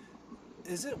 like,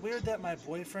 is it weird that my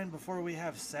boyfriend, before we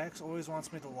have sex, always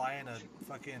wants me to lie in a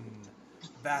fucking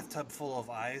bathtub full of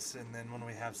ice, and then when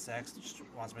we have sex, just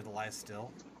wants me to lie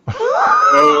still?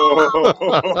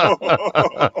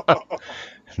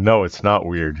 no, it's not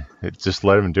weird. It's just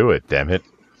let him do it. Damn it!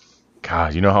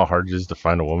 God, you know how hard it is to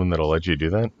find a woman that'll let you do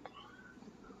that?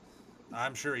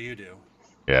 I'm sure you do.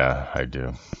 Yeah, I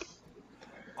do.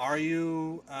 Are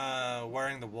you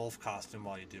wearing the wolf costume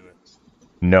while you do it?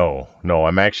 No,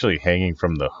 I'm actually hanging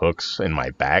from the hooks in my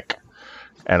back,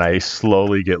 and I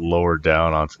slowly get lowered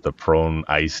down onto the prone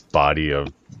iced body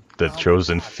of the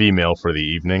chosen female for the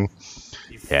evening.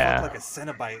 You look like a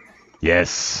Cenobite.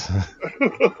 Yes.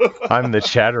 I'm the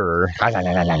chatterer.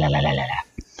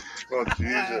 Oh,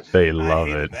 Jesus. They love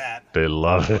it. That. They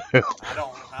love it.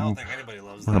 I don't think anybody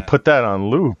loves I'm that. gonna put that on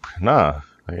loop. Nah,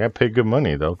 I gotta pay good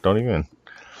money though. Don't even.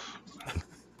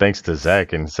 Thanks to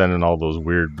Zach and sending all those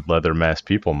weird leather mask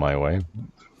people my way.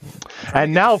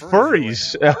 And now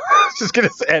furries. Just gonna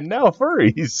say, and now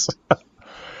furries.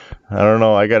 I don't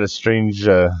know. I got a strange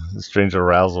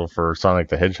arousal for Sonic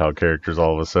the Hedgehog characters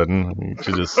all of a sudden. You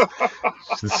should just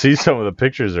see some of the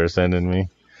pictures they're sending me.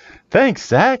 Thanks,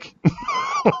 Zach.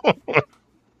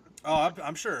 Oh,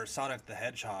 I'm sure Sonic the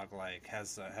Hedgehog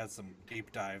has some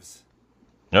deep dives.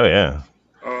 Oh yeah.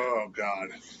 Oh, God.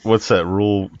 What's that,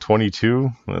 rule 22?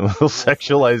 They'll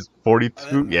sexualize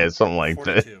 42? Yeah, something like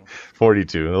 42. That.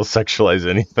 42. They'll sexualize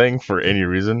anything for any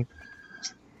reason.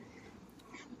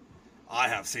 I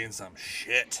have seen some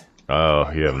shit.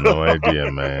 Oh, you have no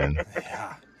idea, man.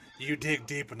 Yeah. You dig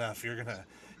deep enough, you're gonna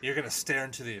stare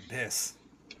into the abyss.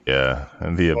 Yeah,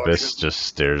 and the abyss just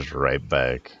stares right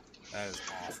back. That is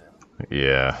awful.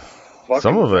 Yeah.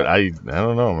 Some of it, I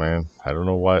don't know, man. I don't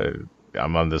know why.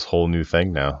 I'm on this whole new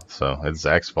thing now, so it's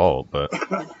Zach's fault, but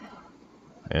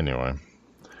anyway.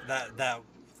 That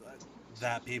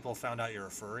people found out you're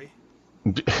a furry?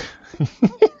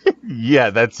 Yeah,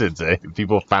 that's it, Zach.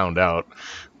 People found out.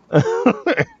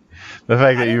 The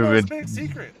fact that you've been... It's a big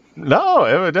secret. No,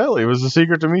 evidently. It was a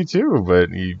secret to me, too, but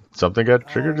something got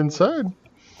triggered inside.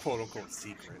 Quote-unquote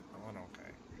secret.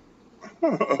 Oh,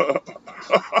 okay.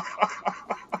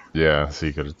 Yeah,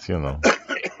 secret, you know.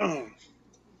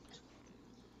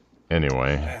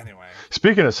 Anyway.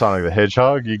 Speaking of Sonic the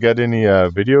Hedgehog, you got any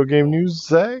video game news,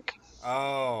 Zach?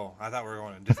 Oh, I thought we were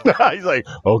going in different. He's like,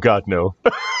 oh God, no.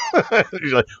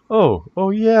 He's like, oh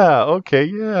yeah, okay,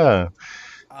 yeah.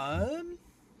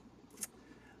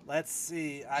 Let's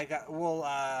see.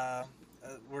 We're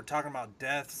talking about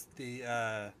deaths.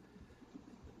 The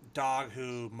dog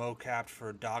who mocapped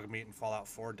for dog meat in Fallout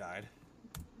 4 died.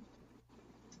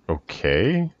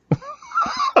 Okay.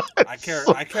 I care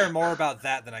more about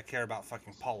that than I care about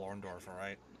fucking Paul Orndorff,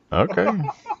 alright? Okay.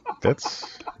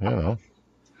 That's, you know.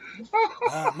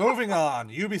 Moving on.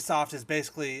 Ubisoft is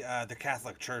basically the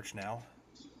Catholic Church now.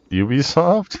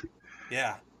 Ubisoft?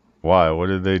 Yeah. Why? What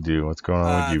did they do? What's going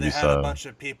on with Ubisoft? They had a bunch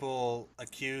of people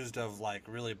accused of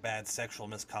really bad sexual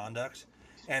misconduct,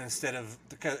 and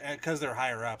because they're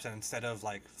higher ups, and instead of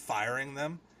firing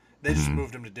them, they just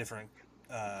moved them to different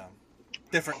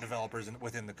developers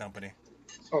within the company.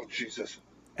 Oh, Jesus.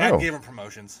 And gave them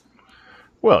promotions.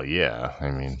 Well, yeah,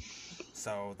 I mean...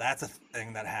 So that's a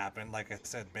thing that happened. Like I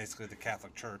said, basically the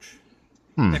Catholic Church.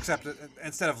 Except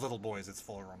instead of little boys, it's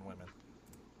full run women.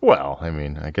 Well, I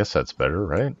mean, I guess that's better,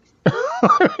 right?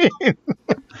 If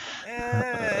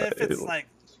it's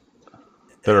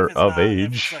they're of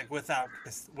age. If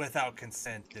it's without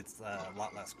consent, it's a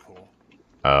lot less cool.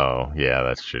 Oh, yeah,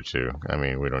 that's true too. I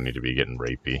mean, we don't need to be getting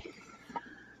rapey.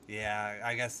 Yeah,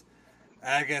 I guess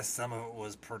some of it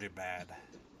was pretty bad.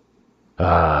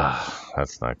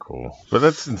 That's not cool. But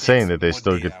that's insane that they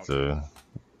still get to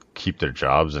keep their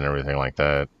jobs and everything like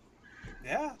that.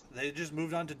 Yeah, they just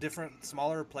moved on to different,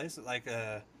 smaller places. I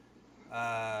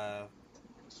can't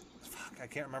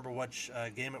remember which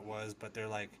game it was, but they're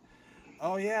like,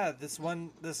 oh yeah, this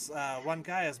one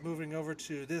guy is moving over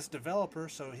to this developer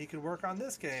so he could work on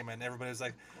this game, and everybody's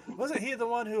like, wasn't he the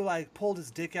one who pulled his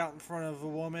dick out in front of a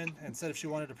woman and said if she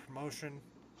wanted a promotion,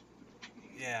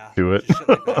 yeah, do it. Shit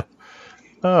like that.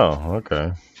 Oh,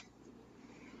 okay.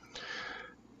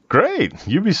 Great.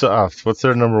 Ubisoft. What's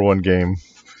their number one game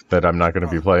that I'm not going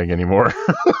to be playing anymore?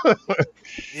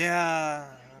 Yeah,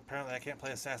 apparently I can't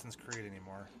play Assassin's Creed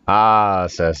anymore.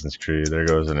 Assassin's Creed. There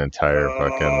goes an entire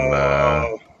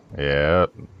fucking yeah,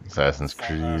 Assassin's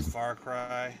Creed. Far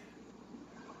Cry.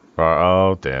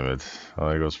 Oh, damn it. Oh,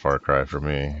 there goes Far Cry for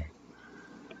me.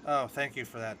 Oh, thank you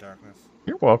for that, Darkness.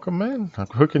 You're welcome, man. I'm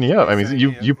hooking you up. I mean,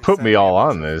 you put me all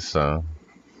on this, so.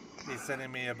 He's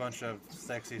sending me a bunch of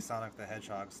sexy Sonic the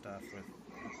Hedgehog stuff with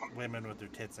women with their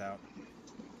tits out.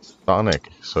 Sonic,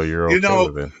 so you're okay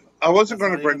with it. I wasn't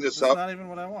going to bring this up. That's not even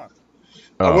what I want.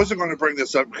 I wasn't going to bring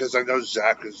this up because I know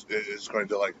Zach is going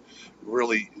to like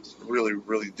really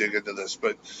dig into this,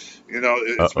 but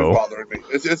it's been bothering me.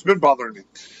 It's been bothering me.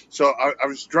 So I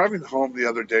was driving home the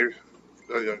other day,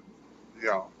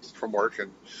 from work,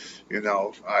 and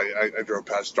I drove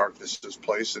past Darkness's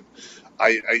place, and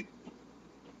I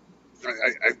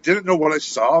didn't know what I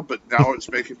saw, but now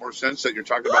it's making more sense that you're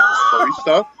talking about this furry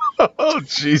stuff. Oh,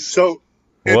 jeez. So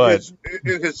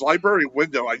in his library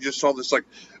window, I just saw this like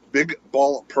big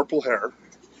ball of purple hair.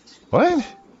 What?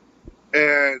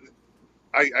 And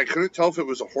I couldn't tell if it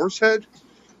was a horse head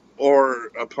or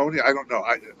a pony. I don't know.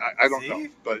 I don't know.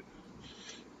 But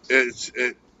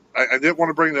I didn't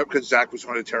want to bring it up because Zach was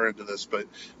going to tear into this. But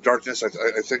Darkness,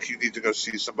 I think you need to go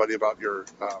see somebody about your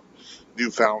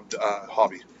newfound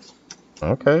hobby.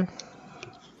 Okay.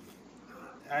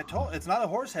 It's not a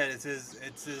horse head. It's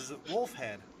his wolf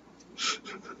head.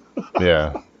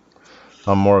 Yeah.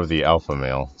 I'm more of the alpha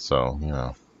male, so,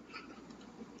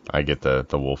 I get the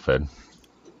wolf head.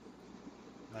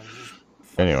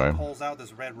 Anyway. Pulls out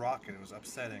this red rocket. It was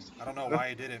upsetting. I don't know why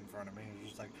he did it in front of me. It was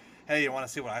just like, hey, you want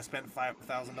to see what I spent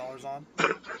 $5,000 on?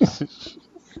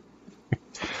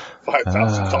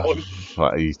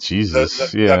 $5,000? Jesus,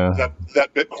 that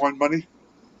Bitcoin money?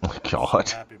 Oh, God.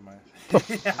 So happy,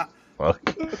 yeah. Fuck.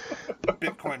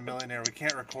 Bitcoin millionaire. We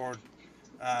can't record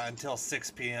until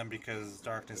 6 p.m. because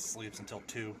Darkness sleeps until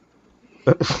 2.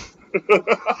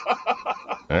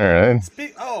 Alright.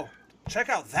 Check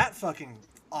out that fucking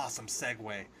awesome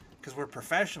segue. Because we're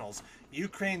professionals.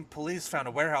 Ukraine police found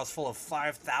a warehouse full of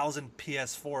 5,000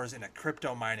 PS4s in a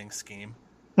crypto mining scheme.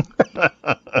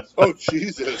 Oh,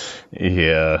 Jesus.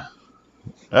 Yeah.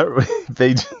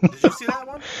 Did you see that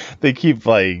one? They keep,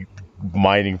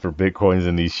 mining for Bitcoins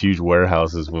in these huge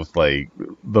warehouses with, the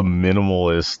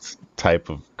minimalist type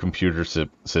of computer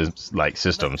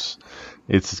systems.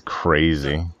 It's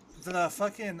crazy. The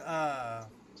fucking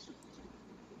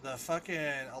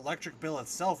electric bill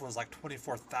itself was like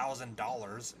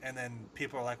 $24,000, and then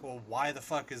people are like, well, why the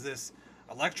fuck is this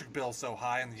electric bill so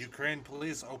high? And the Ukraine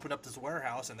police opened up this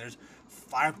warehouse, and there's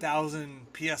 5,000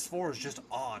 PS4s just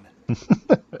on.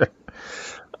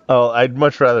 Oh, I'd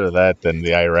much rather that than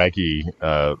the Iraqi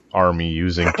army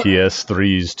using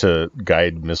PS3s to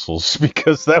guide missiles,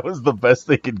 because that was the best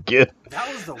they could get.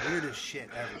 That was the weirdest shit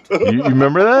ever. You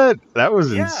remember that? That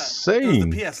was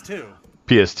insane. It was the PS2.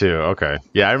 PS2, okay.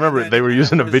 Yeah, I remember they were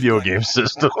using a video game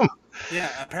system. Yeah,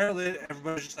 apparently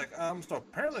everybody's just like, so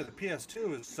apparently the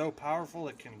PS2 is so powerful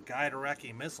it can guide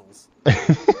Iraqi missiles.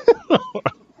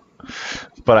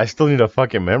 But I still need a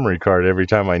fucking memory card every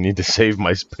time I need to save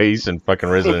my space in fucking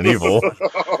Resident Evil.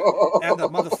 And the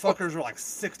motherfuckers were like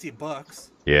 $60.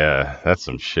 Yeah, that's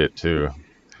some shit too.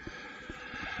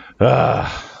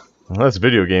 Well, that's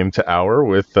video game to hour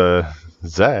with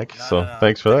Zach. No,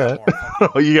 thanks for that.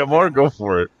 Oh, you got more? Go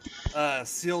for it.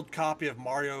 Sealed copy of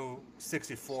Mario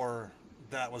 64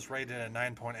 that was rated at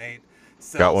 9.8.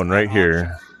 Got one right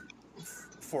here.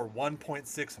 For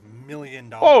 $1.6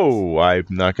 million. Oh, I'm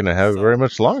not going to have it very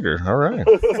much longer. All right.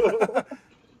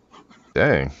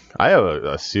 Dang. I have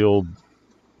a sealed,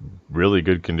 really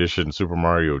good condition Super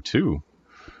Mario 2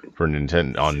 for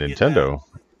Nintendo.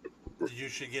 You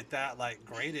should get that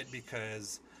graded,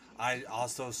 because I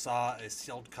also saw a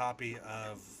sealed copy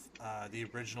of the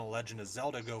original Legend of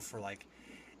Zelda go for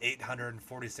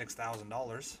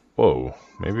 $846,000. Whoa,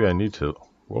 maybe I need to.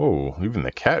 Whoa, even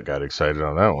the cat got excited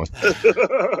on that one.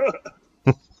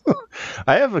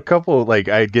 I have a couple,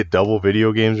 I get double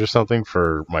video games or something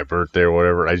for my birthday or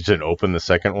whatever. I just didn't open the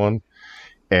second one.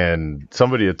 And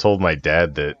somebody had told my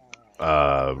dad that,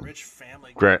 rich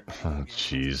family.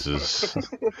 Jesus.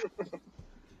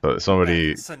 But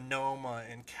somebody. Sonoma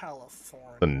in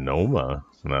California. Sonoma?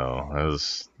 No, that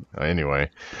was. Anyway.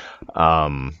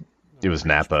 It was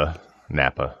Napa.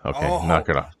 Okay, knock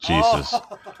it off. Jesus.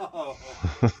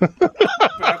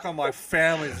 Back on my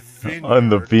family's vineyard. On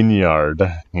the vineyard.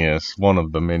 Yes, one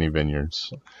of the many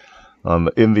vineyards.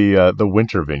 In the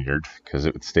winter vineyard, because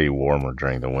it would stay warmer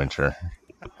during the winter.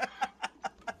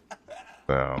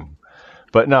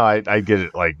 But no, I get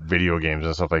it, like video games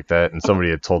and stuff like that. And somebody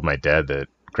had told my dad that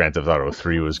Grand Theft Auto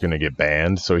 3 was going to get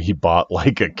banned, so he bought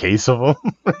like a case of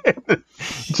them,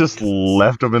 just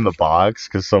left them in the box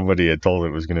because somebody had told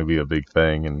it was going to be a big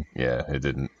thing, and yeah, it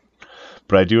didn't.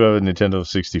 But I do have a Nintendo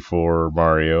 64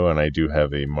 Mario, and I do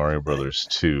have a Mario Brothers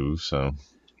 2. So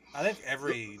I think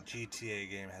every GTA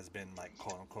game has been like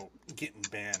quote unquote getting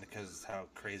banned because how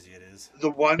crazy it is. The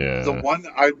one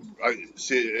I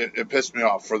see it pissed me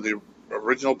off for the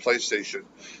original PlayStation,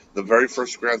 the very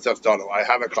first Grand Theft Auto. I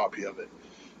have a copy of it,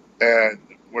 and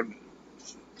when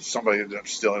somebody ended up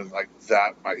stealing like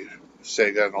that, my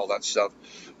Sega and all that stuff,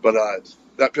 but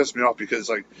that pissed me off because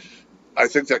like I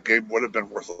think that game would have been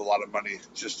worth a lot of money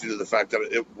just due to the fact that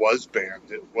it was banned.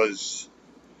 It was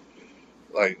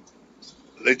like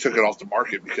they took it off the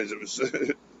market because it was.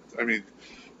 I mean,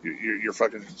 you're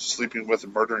fucking sleeping with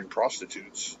and murdering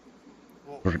prostitutes.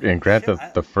 in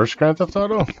the first Grand Theft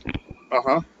Auto.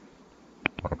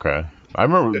 Okay. I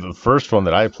remember the first one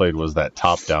that I played was that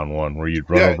top-down one where you'd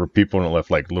run over people and it left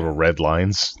like little red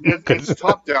lines. It's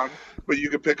top-down, but you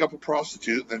could pick up a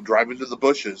prostitute and then drive into the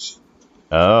bushes.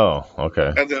 Oh,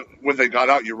 okay. And then when they got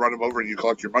out, you run them over and you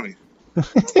collect your money.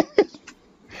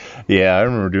 Yeah, I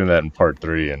remember doing that in part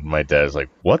 3, and my dad's like,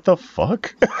 "What the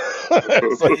fuck? Like,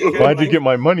 why'd you get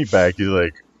my money back?" He's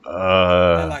like,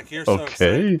 like you're so okay.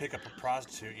 excited to pick up a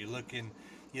prostitute, you look in,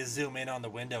 you zoom in on the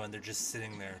window, and they're just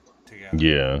sitting there together.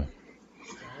 Yeah.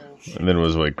 And then it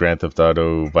was like Grand Theft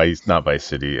Auto not Vice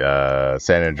City,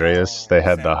 San Andreas. They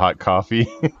had the hot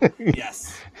coffee.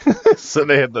 Yes. So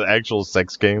they had the actual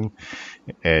sex game,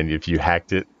 and if you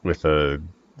hacked it with a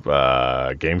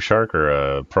Game Shark or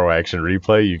a Pro Action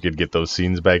Replay, you could get those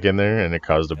scenes back in there, and it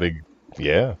caused a big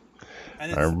And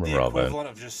it's I remember the all that. equivalent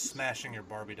of just smashing your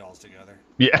Barbie dolls together.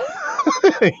 Yeah.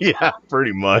 Yeah,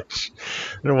 pretty much.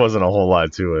 There wasn't a whole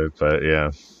lot to it, but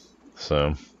yeah.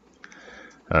 So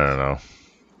I don't know.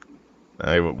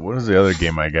 What was the other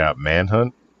game I got?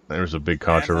 Manhunt? There was a big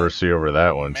controversy over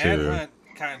that one, too. Manhunt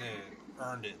kind of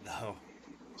earned it, though.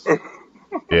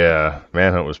 Yeah,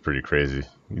 Manhunt was pretty crazy.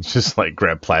 You just, like,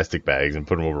 grab plastic bags and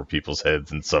put them over people's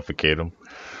heads and suffocate them.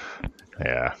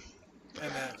 Yeah.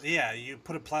 And then, you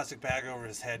put a plastic bag over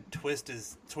his head, twist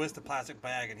the plastic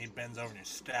bag, and he bends over and you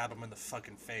stab him in the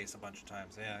fucking face a bunch of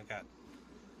times. Yeah, I got...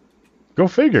 Go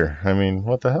figure. I mean,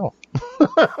 what the hell?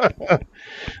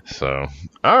 So,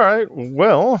 all right.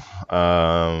 Well,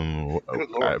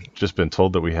 I've just been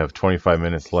told that we have 25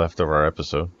 minutes left of our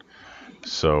episode.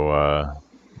 So,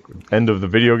 end of the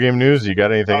video game news. You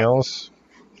got anything else?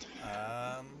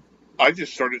 I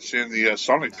just started seeing the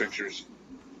Sonic pictures.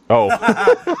 Oh,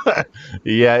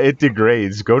 yeah, it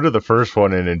degrades. Go to the first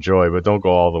one and enjoy, but don't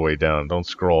go all the way down. Don't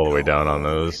scroll all the way down on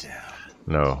those.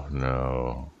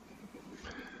 No.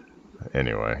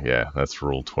 Anyway, yeah, that's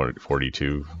rule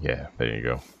 42. Yeah, there you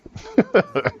go. You're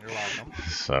welcome.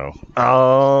 So,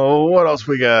 what else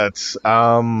we got?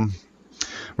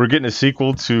 We're getting a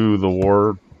sequel to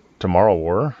the Tomorrow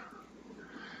War.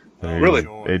 Really?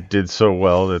 It did so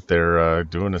well that they're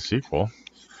doing a sequel.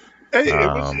 Hey,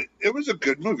 it was a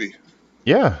good movie.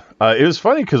 Yeah, it was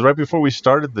funny because right before we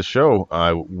started the show,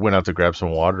 I went out to grab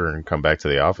some water and come back to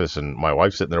the office, and my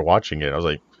wife's sitting there watching it. I was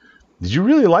like, "Did you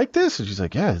really like this?" And she's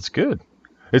like, "Yeah, it's good.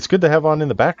 It's good to have on in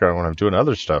the background when I'm doing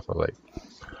other stuff." I was like,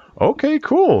 "Okay,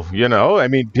 cool." You know, I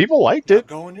mean, people liked it.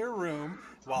 Go in your room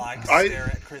while I stare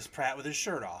at Chris Pratt with his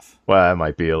shirt off. Well, that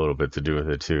might be a little bit to do with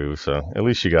it too. So at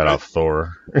least you got off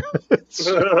Thor,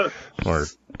 or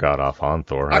got off on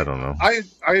Thor. I don't know. I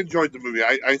enjoyed the movie.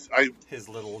 His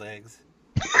little legs.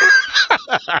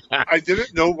 I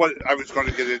didn't know what I was going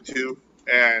to get into,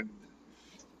 and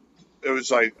it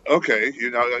was like, okay,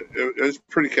 it was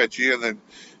pretty catchy, and then,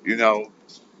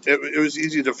 it was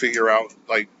easy to figure out,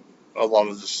 like, a lot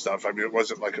of the stuff. I mean, it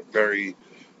wasn't, like, a very,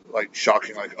 like,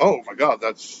 shocking, like, oh, my God,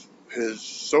 that's his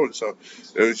so-and-so.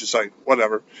 It was just like,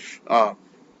 whatever. But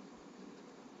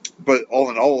all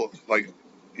in all, like,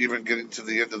 even getting to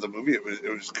the end of the movie,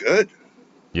 it was good.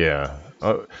 Yeah.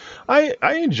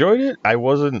 I enjoyed it. I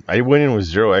went in with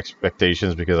zero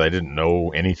expectations because I didn't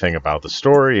know anything about the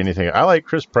story, anything. I like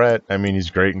Chris Pratt. I mean, he's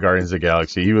great in Guardians of the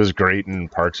Galaxy. He was great in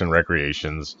Parks and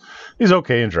Recreations. He's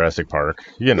okay in Jurassic Park,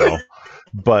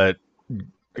 But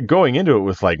going into it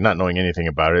with like not knowing anything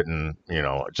about it and,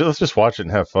 let's just watch it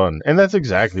and have fun. And that's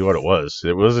exactly what it was.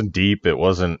 It wasn't deep. It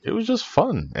was just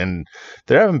fun. And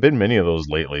there haven't been many of those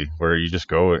lately where you just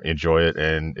go enjoy it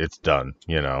and it's done,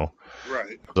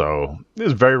 Right. So it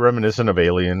was very reminiscent of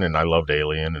Alien, and I loved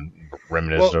Alien, and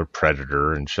reminiscent of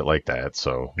Predator and shit like that.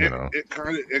 So it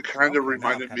kind of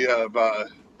reminded me of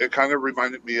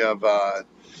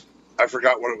I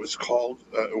forgot what it was called,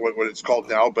 what it's called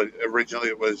now, but originally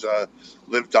it was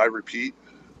Live, Die, Repeat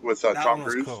with That Tom one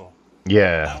was Cruise. cool.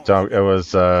 Yeah, it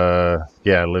was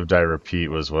Live Die Repeat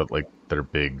was what like their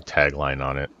big tagline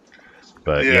on it.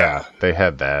 But yeah, they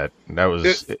had that. That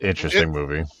was an interesting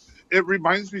movie. It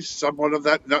reminds me somewhat of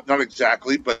that, not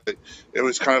exactly, but it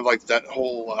was kind of like that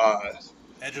whole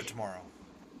Edge of Tomorrow.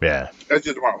 Yeah. Edge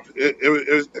of Tomorrow.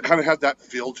 It kind of had that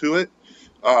feel to it.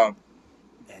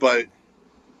 But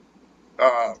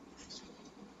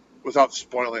without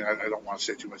spoiling, I don't want to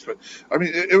say too much, but I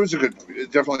mean, it was a good movie.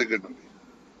 Definitely a good movie.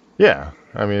 Yeah,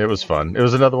 I mean, it was fun. It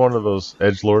was another one of those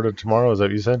Edgelord of Tomorrow. Is that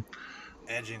what you said?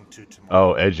 Edging to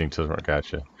Tomorrow. Oh, Edging to Tomorrow.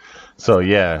 Gotcha. So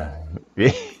yeah,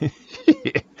 yeah,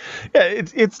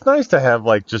 it's nice to have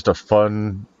like just a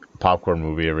fun popcorn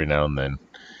movie every now and then.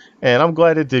 And I'm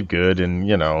glad it did good. And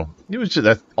you know, it was just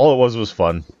that all it was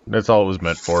fun. That's all it was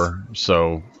meant for.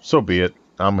 So be it.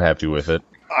 I'm happy with it.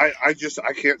 I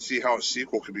can't see how a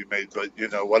sequel could be made, but you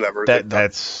know, whatever.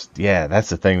 That's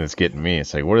the thing that's getting me.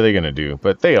 It's like, what are they gonna do?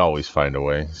 But they always find a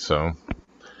way. So,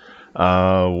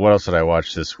 what else did I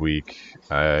watch this week?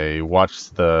 I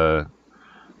watched the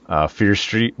Fear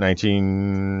Street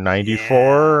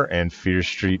 1994 and Fear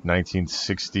Street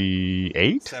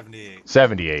 1968.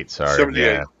 78. Sorry. 78.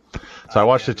 Yeah. So I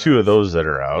watched the two of those that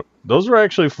are out. Those were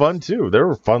actually fun too. They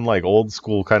were fun, like old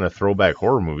school kind of throwback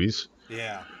horror movies.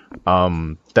 Yeah.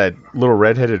 That little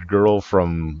redheaded girl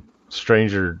from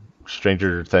Stranger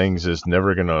Things is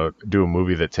never gonna do a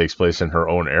movie that takes place in her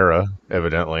own era.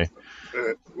 Evidently,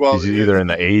 well, she's either in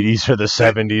the 80s or the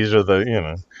 70s or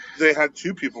the They had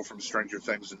two people from Stranger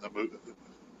Things in the movie.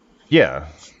 Yeah.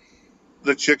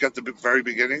 The chick at the very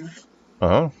beginning.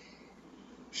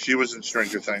 She was in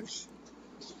Stranger Things.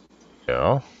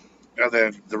 Yeah. And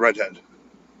then the redhead.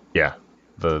 Yeah,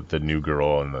 the new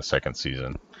girl in the second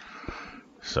season.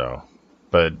 So,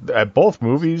 but at both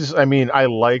movies, I mean, I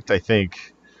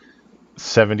think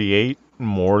 78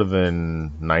 more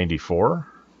than 94,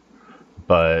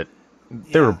 but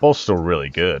they were both still really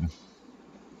good.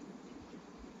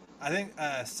 I think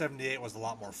 78 was a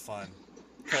lot more fun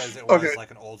because it was like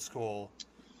an old school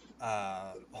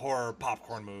horror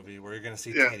popcorn movie where you're going to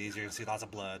see titties, you're going to see lots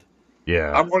of blood.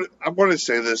 Yeah. I'm going to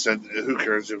say this, and who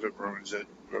cares if it ruins it.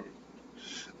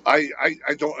 I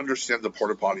don't understand the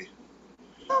porta potty.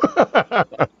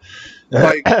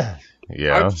 Like,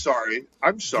 yeah. I'm sorry.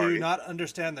 Do you not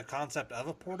understand the concept of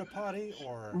a porta potty,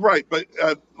 or right? But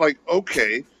like,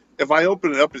 okay, if I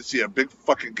open it up and see a big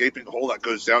fucking gaping hole that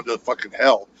goes down to fucking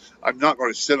hell, I'm not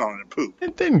going to sit on it and poop.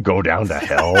 It didn't go down to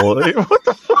hell. What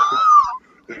the fuck?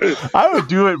 I would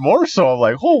do it more so. I'm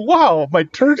like, oh wow, my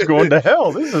turn's going to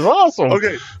hell. This is awesome.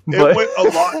 Okay,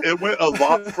 it went a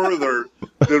lot further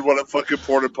than what a fucking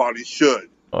porta potty should.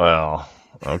 Well,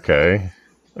 okay.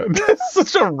 That's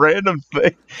such a random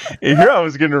thing. And here I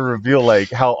was going to reveal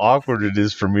like how awkward it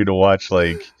is for me to watch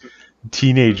like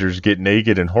teenagers get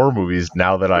naked in horror movies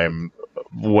now that I'm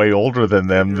way older than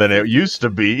them than it used to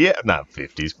be. Yeah, not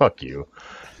 50s. Fuck you.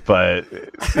 But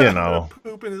you know,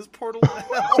 poop in his portal.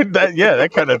 that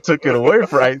kind of took it away.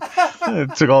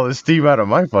 It took all the steam out of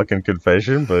my fucking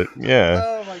confession. But yeah.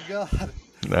 Oh my god.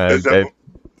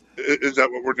 Is that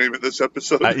what we're naming this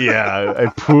episode?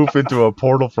 I poop into a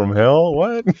portal from hell.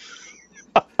 What?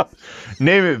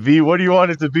 Name it, V. What do you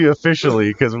want it to be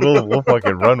officially? Because we'll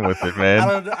fucking run with it,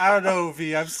 man. I don't know,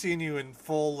 V. I've seen you in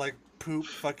full like poop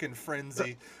fucking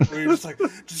frenzy, where you're just like,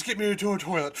 just get me into a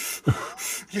toilet.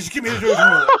 Just get me into a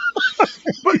toilet.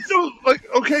 But so, like,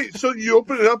 okay, so you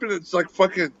open it up and it's like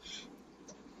fucking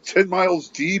 10 miles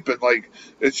deep, and like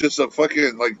it's just a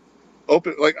fucking like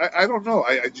open. Like I don't know.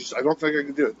 I don't think I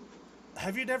can do it.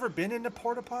 Have you never been in a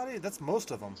porta potty? That's most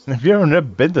of them. Have you ever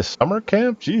been to summer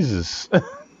camp? Jesus.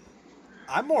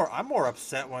 I'm more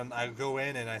upset when I go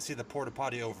in and I see the porta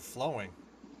potty overflowing.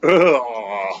 I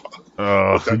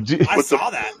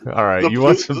saw that. All right,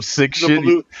 want some sick shit?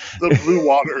 The blue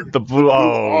water. The blue.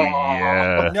 Oh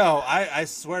yeah. No, I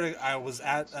swear to, I was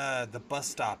at the bus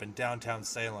stop in downtown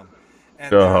Salem,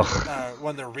 and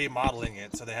when they're remodeling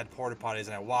it, so they had porta potties,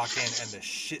 and I walk in, and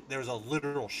there was a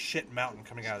literal shit mountain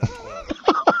coming out of that toilet.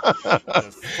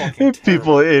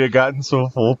 People, it had gotten so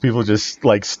full, people just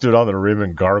like stood on the rim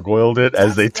and gargoyled it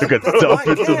as they took a dump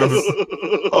into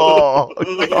the. Oh,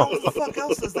 how the fuck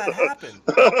else does that happen?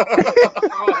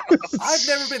 I've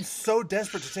never been so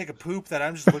desperate to take a poop that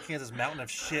I'm just looking at this mountain of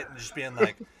shit and just being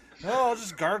like, oh, I'll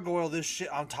just gargoyle this shit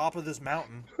on top of this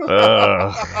mountain.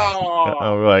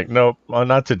 I'm like, nope,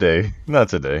 not today. Not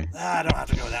today. I don't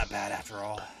have to go that bad after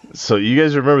all. So you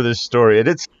guys remember this story?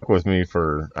 It stuck with me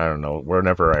for, I don't know,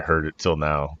 whenever I heard it till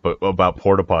now. But about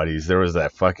porta potties, there was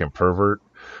that fucking pervert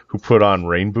who put on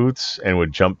rain boots and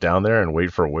would jump down there and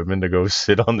wait for women to go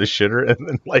sit on the shitter and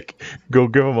then like go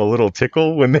give them a little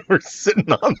tickle when they were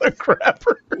sitting on the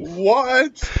crapper.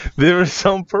 What? There was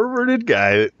some perverted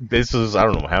guy. This was, I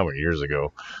don't know how many years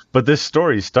ago, but this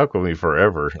story stuck with me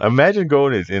forever. Imagine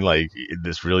going in like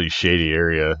this really shady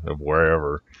area of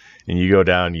wherever, and you go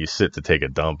down and you sit to take a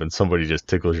dump and somebody just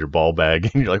tickles your ball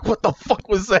bag and you're like, what the fuck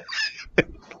was that?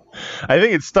 I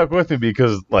think it stuck with me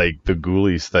because like the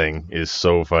ghoulies thing is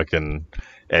so fucking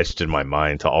etched in my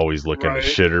mind to always look in the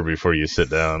shitter before you sit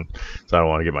down. So I don't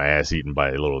want to get my ass eaten by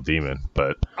a little demon.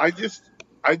 But I guess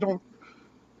I don't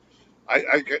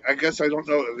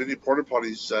know of any porta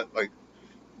potties that like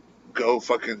go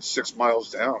fucking 6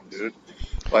 miles down, dude.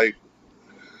 Like,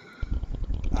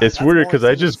 it's weird because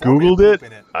I just Googled it.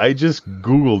 I just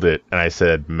Googled it and I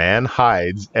said man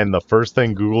hides, and the first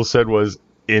thing Google said was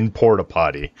in porta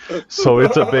potty. So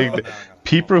it's a big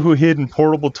people who hid in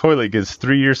portable toilet gets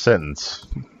 3-year sentence.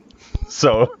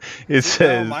 So it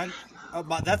says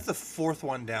that's the fourth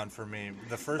one down for me.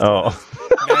 The first one is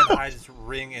man hides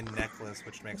ring and necklace,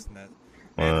 which makes net.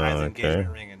 Man hides engagement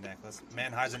ring and necklace.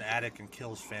 Man hides an attic and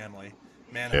kills family.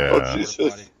 Man hides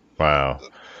porta potty. Wow.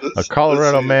 A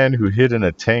Colorado man who hid in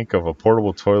a tank of a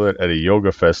portable toilet at a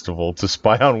yoga festival to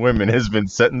spy on women has been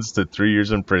sentenced to 3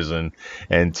 years in prison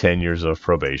and 10 years of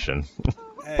probation.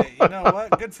 Hey, you know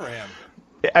what? Good for him.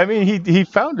 I mean, he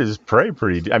found his prey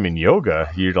pretty... I mean,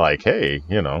 yoga, you're like, hey,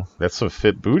 you know, that's some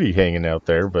fit booty hanging out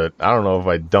there, but I don't know if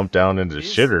I dump down into the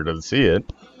shitter to see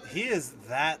it. He is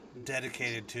that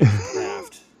dedicated to his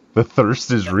craft. The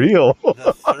thirst is real.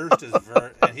 The thirst is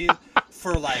and he,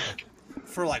 for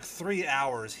like 3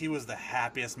 hours, he was the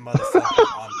happiest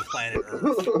motherfucker on planet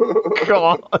Earth.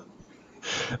 God.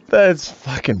 That's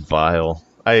fucking vile.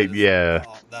 That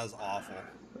was awful.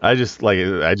 I just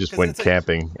went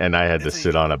camping and I had to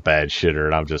sit on a bad shitter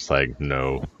and I'm just like,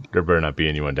 no, there better not be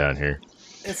anyone down here.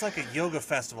 It's like a yoga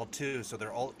festival too, so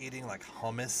they're all eating like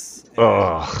hummus.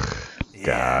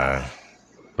 God.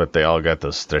 But they all got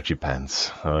those stretchy pants.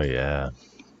 Oh yeah.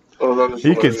 Oh, that is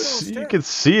you could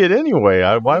see it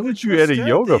anyway. Why would you at a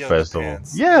yoga festival?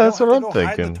 Pants. Yeah, that's what I'm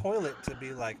thinking. Hide the toilet to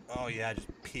be like, oh yeah, just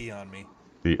pee on me.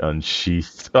 The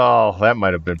unsheathed. Oh, that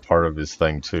might have been part of his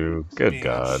thing too. Good Being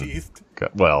God. Unsheathed.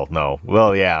 Well, no.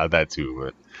 Well, yeah, that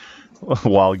too. But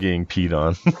while getting peed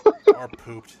on. Or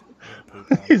pooped.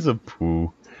 He's a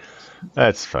poo.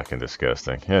 That's fucking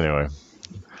disgusting. Anyway.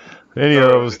 Any of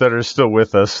those that are still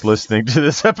with us listening to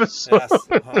this episode, yes,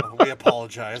 we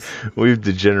apologize. We've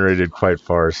degenerated quite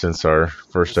far since our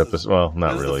first episode. Well,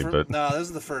 not really, but... No, this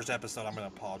is the first episode I'm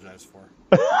going to apologize for.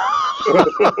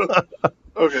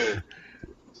 Okay.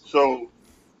 So,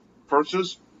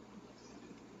 versus?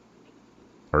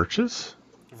 Versus.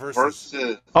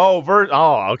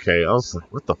 Oh, okay. I was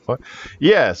like, what the fuck?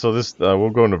 Yeah, so this, we'll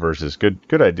go into versus.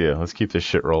 Good idea. Let's keep this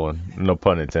shit rolling. No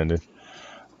pun intended.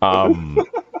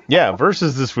 Yeah,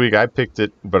 versus this week, I picked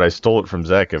it, but I stole it from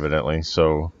Zach, evidently.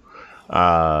 So,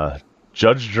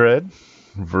 Judge Dredd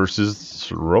versus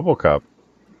RoboCop.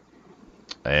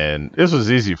 And this was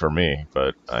easy for me,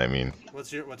 but, I mean...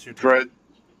 What's your Dredd?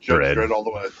 Dredd all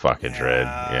the way. Fucking Dredd,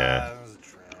 yeah. That was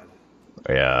Dredd.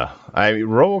 Yeah. I mean,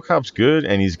 RoboCop's good,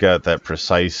 and he's got that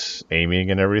precise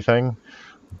aiming and everything.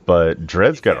 But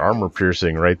Dredd's got armor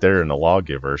piercing right there in the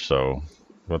Lawgiver, so...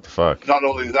 What the fuck? Not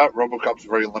only that, RoboCop's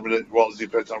very limited. Well, it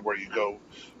depends on where you go,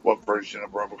 what version of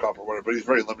RoboCop or whatever. But he's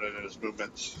very limited in his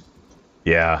movements.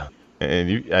 Yeah,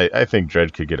 and I think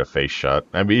Dredd could get a face shot.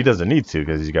 I mean, he doesn't need to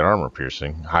because he's got armor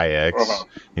piercing, high X,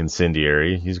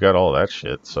 incendiary. He's got all that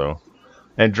shit. So,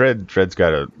 and Dredd's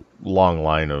got a long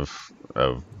line of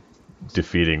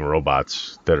defeating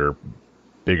robots that are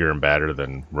bigger and badder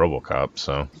than RoboCop.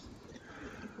 So.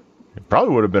 It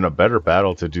probably would have been a better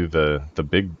battle to do the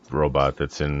big robot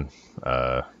that's in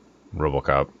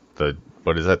RoboCop.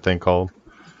 What is that thing called?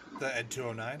 The Ed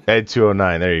 209? Ed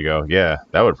 209, there you go. Yeah,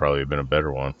 that would probably have been a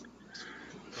better one.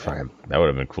 Yeah. That would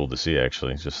have been cool to see,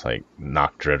 actually. Just like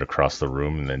knock Dredd across the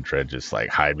room and then Dredd just like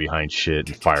hide behind shit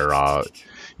and fire out.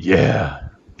 Yeah,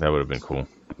 that would have been cool.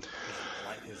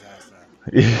 Light his ass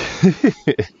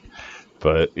up.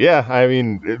 But, yeah, I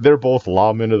mean, they're both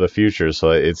lawmen of the future,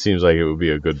 so it seems like it would be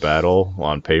a good battle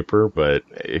on paper, but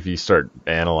if you start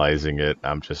analyzing it,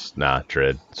 I'm just,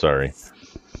 Dredd, sorry.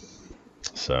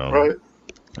 So, right.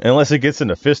 Unless it gets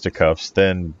into fisticuffs,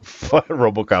 then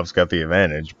RoboCop's got the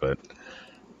advantage, but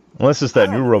unless it's that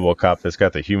new RoboCop that's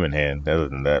got the human hand, other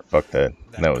than that, fuck that.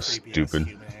 That was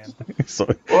stupid. So,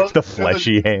 the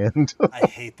fleshy hand. I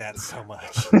hate that so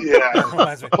much. Yeah. It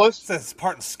reminds me. Plus, it's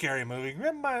part in Scary Movie.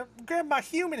 Grab my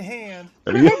human hand.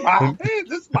 Grab my hand.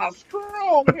 This is my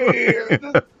strong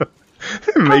hand.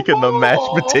 Making the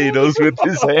mashed potatoes with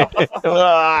his hand.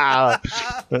 Ah!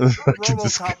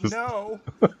 RoboCop, no.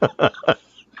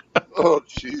 Oh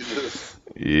Jesus!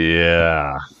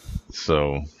 Yeah.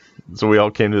 So we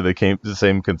all came to the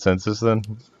same consensus then.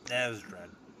 That was Dread.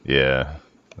 Yeah,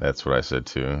 that's what I said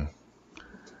too.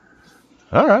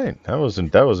 All right, that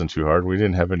wasn't too hard. We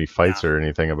didn't have any fights or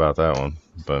anything about that one.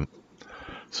 But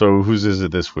so whose is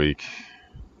it this week?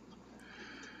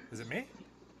 Is it me?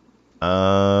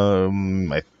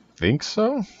 I think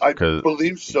so. I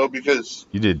believe so because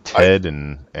you did Ted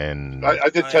and I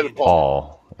did Ted and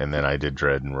Paul, and then I did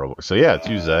Dread and Robo. So yeah, it's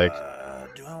you, Zach.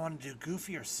 Do I want to do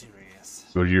goofy or serious?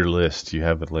 Go to your list. You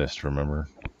have a list, remember?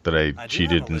 That I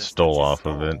cheated and stole off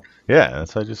of it. Stole. Yeah,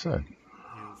 that's what I just said.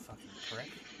 You fucking prick.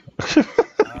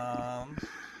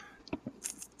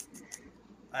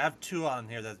 I have two on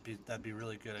here that'd be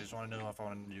really good. I just want to know if I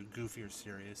want to do goofy or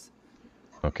serious.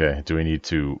 Okay. Do we need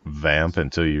to vamp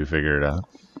until you figure it out?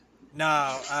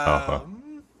 No.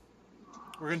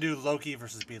 We're gonna do Loki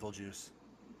versus Beetlejuice.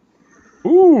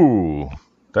 Ooh,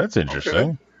 that's interesting.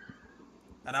 Okay.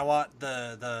 And I want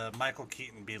the Michael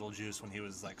Keaton Beetlejuice when he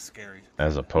was like scary.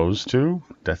 As opposed to?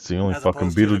 That's the only As fucking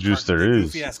opposed to Beetlejuice there the is.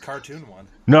 goofy ass cartoon one.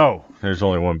 No, there's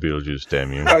only one Beetlejuice,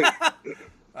 damn you.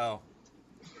 Oh.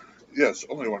 Yes,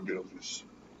 only one Beetlejuice.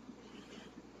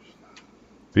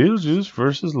 Beetlejuice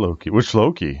versus Loki. Which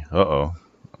Loki? Uh-oh.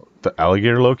 The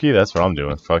alligator Loki? That's what I'm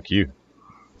doing. Fuck you.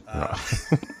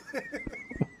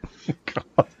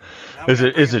 Is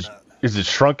it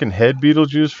shrunken head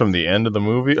Beetlejuice from the end of the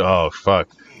movie? Oh, fuck.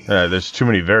 There's too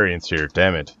many variants here.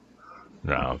 Damn it.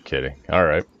 No, I'm kidding. All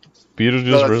right.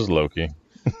 Beetlejuice versus Loki.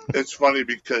 It's funny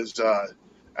because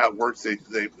at work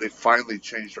they finally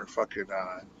changed our fucking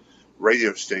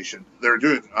radio station. They're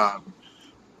doing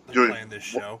playing this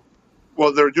show.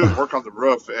 Well, they were doing work on the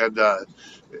roof, and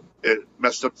it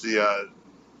messed up the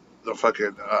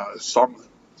fucking song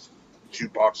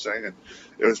jukebox thing, and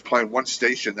it was playing one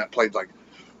station that played like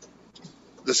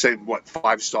the same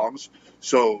 5 songs.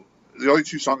 So the only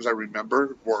 2 songs I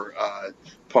remember were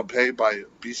Pompeii by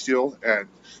Bestial and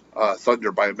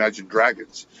Thunder by Imagine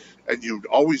Dragons. And you'd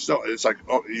always know, it's like,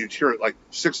 you'd hear it like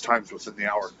 6 times within the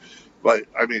hour. But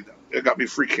I mean, it got me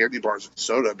free candy bars and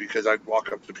soda because I'd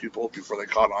walk up to people before they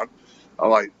caught on. I'm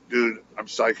like, dude, I'm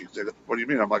psychic. They go, what do you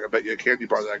mean? I'm like, I bet you a candy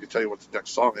bar that I can tell you what the next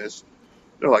song is.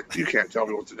 They're like, you can't tell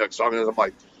me what the next song is. I'm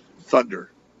like, Thunder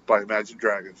by Imagine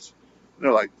Dragons. And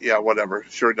they're like, yeah, whatever.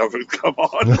 Sure enough, it would come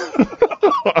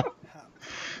on.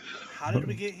 How did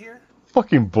we get here?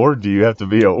 Fucking bored do you have to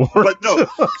be at work? But no.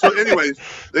 So anyways,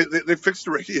 they fixed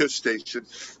the radio station.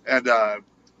 And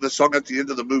the song at the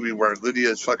end of the movie where Lydia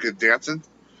is fucking dancing.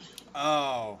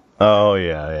 Oh,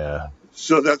 yeah.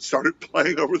 So that started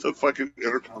playing over the fucking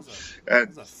intercom. That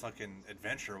was a fucking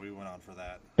adventure we went on for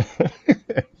that.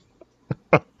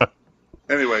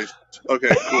 Anyways, okay,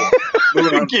 cool.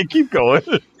 Moving on. Keep going.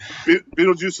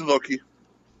 Beetlejuice and Loki.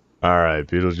 All right,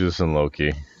 Beetlejuice and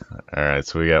Loki. All right,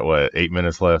 so we got, 8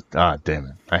 minutes left? Ah, damn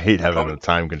it. I hate having the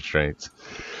time constraints.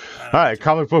 All right,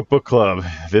 Comic Book Club.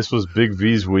 This was Big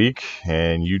V's week,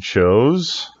 and you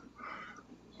chose...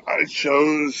 I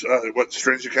chose,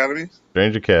 Strange Academy?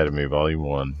 Strange Academy, Volume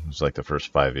 1. It was like the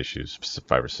first 5 issues,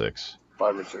 5 or 6.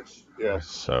 5 or 6, yeah.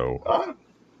 So...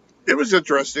 it was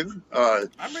interesting.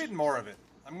 I'm reading more of it.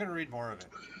 I'm going to read more of it.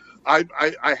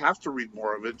 I have to read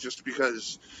more of it just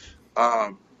because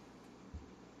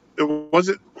it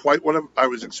wasn't quite what I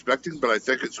was expecting, but I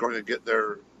think it's going to get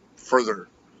there further.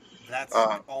 That's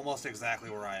almost exactly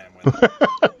where I am with it.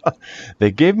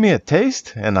 They gave me a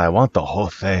taste, and I want the whole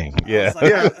thing. Yeah.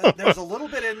 There's a little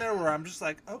bit in there where I'm just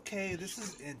like, okay, this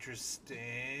is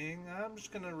interesting. I'm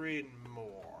just going to read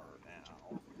more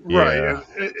now. Right. Yeah.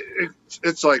 And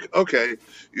it's like, okay,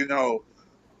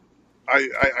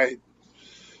 I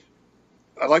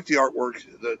like the artwork.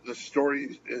 The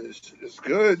story is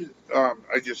good. I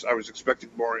was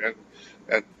expecting more, and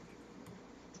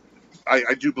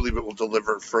I do believe it will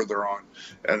deliver further on,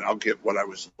 and I'll get what I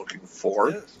was looking for.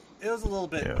 It was a little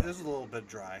bit. Yeah. It was a little bit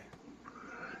dry.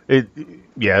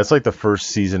 It's like the first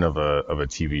season of a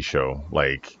TV show.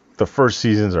 Like the first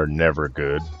seasons are never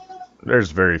good.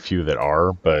 There's very few that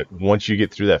are, but once you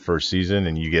get through that first season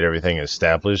and you get everything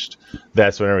established,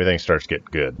 that's when everything starts to get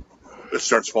good. It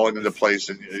starts falling into place.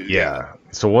 And yeah.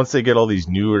 So once they get all these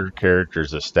newer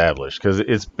characters established, because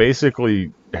it's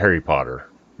basically Harry Potter.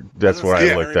 That's where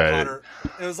I looked at it.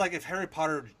 It was like if Harry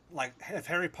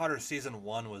Potter season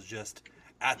 1 was just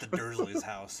at the Dursleys'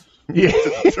 house. Yeah.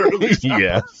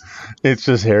 Yeah. It's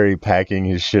just Harry packing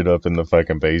his shit up in the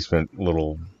fucking basement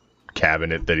little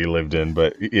cabinet that he lived in,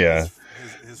 but yeah.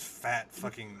 His fat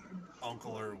fucking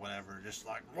uncle or whatever, just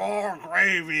like more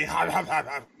gravy.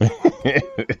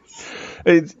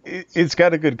 It's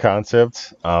got a good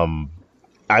concept.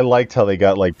 I liked how they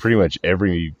got like pretty much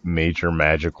every major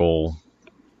magical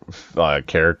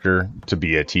character to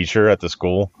be a teacher at the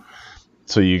school.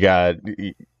 So you got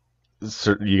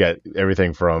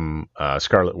everything from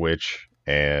Scarlet Witch,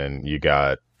 and you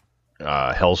got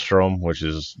Hellstrom, which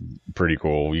is pretty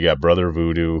cool. You got Brother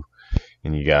Voodoo,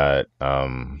 and you got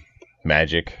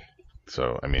Magic.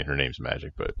 So I mean, her name's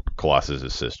Magic, but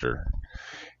Colossus' sister.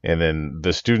 And then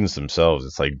the students themselves,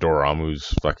 it's like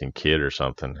Dormammu's fucking kid or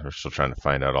something. We're still trying to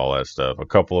find out all that stuff. A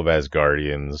couple of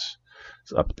Asgardians,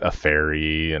 a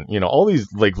fairy, and all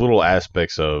these like little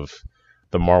aspects of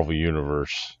the Marvel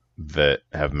universe that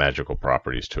have magical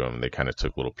properties to them. They kind of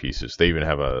took little pieces. They even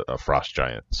have a frost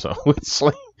giant, so it's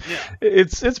like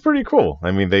it's pretty cool.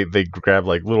 I mean, they grab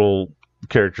like little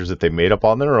characters that they made up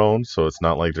on their own, so it's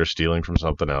not like they're stealing from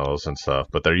something else and stuff,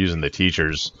 but they're using the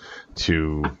teachers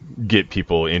to get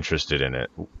people interested in it.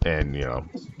 And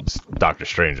it's Doctor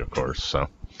Strange, of course.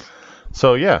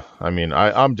 So yeah, I mean,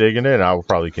 I'm digging it, and I'll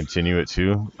probably continue it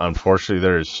too. Unfortunately,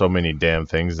 there's so many damn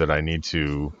things that I need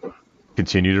to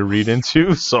continue to read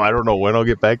into, so I don't know when I'll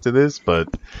get back to this, but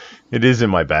it is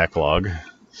in my backlog.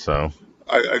 So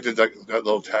I did that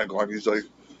little tagline. He's like,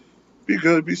 be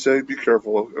good, be safe, be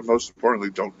careful, and most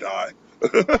importantly, don't die.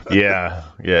 yeah,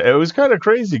 it was kind of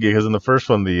crazy because in the first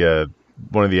one, the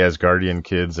one of the Asgardian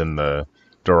kids and the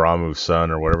Dormammu's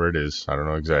son or whatever it is, I don't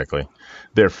know exactly,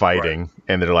 they're fighting,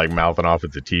 and they're like mouthing off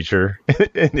at the teacher,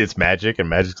 and it's Magic, and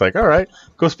Magic's like, all right,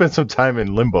 go spend some time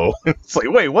in limbo. It's like,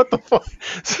 wait, what the fuck?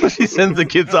 So she sends the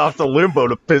kids off to limbo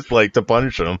to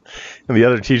punish them, and the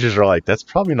other teachers are like, that's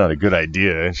probably not a good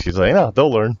idea, and she's like, no,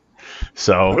 they'll learn.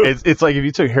 So it's like if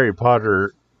you took Harry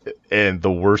Potter and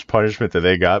the worst punishment that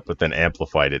they got, but then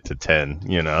amplified it to 10,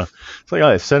 It's like,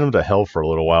 I sent them to hell for a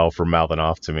little while for mouthing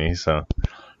off to me. So,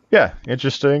 yeah,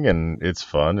 interesting, and it's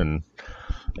fun, and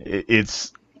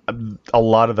it's a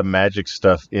lot of the magic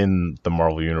stuff in the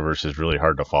Marvel Universe is really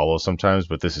hard to follow sometimes,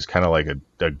 but this is kind of like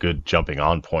a good jumping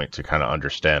on point to kind of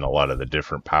understand a lot of the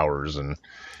different powers and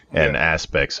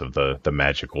aspects of the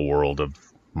magical world of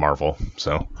Marvel.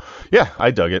 So yeah,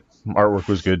 I dug it. Artwork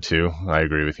was good too. I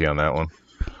agree with you on that one.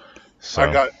 So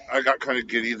I got kind of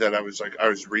giddy that I was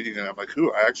reading it. I'm like,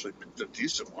 ooh, I actually picked a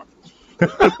decent one.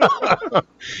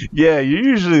 Yeah, you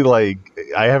usually like,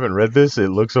 I haven't read this. It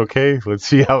looks okay. Let's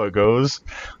see how it goes.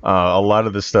 A lot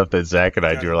of the stuff that Zach and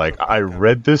I do are like, I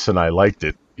read this and I liked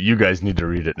it. You guys need to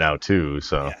read it now too.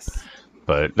 So, Yes.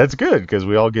 But that's good because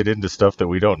we all get into stuff that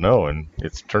we don't know, and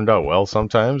it's turned out well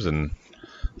sometimes, and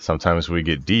sometimes we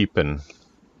get deep, and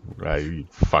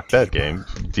fuck that game.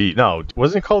 Deep? No,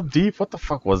 wasn't it called Deep? What the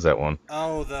fuck was that one?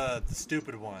 Oh, the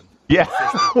stupid one. Yeah,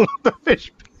 the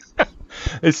fish.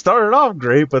 It started off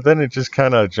great, but then it just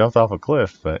kind of jumped off a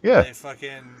cliff. But yeah, They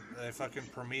fucking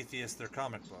Prometheus their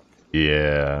comic book.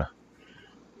 yeah.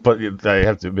 But I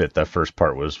have to admit that first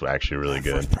part was actually really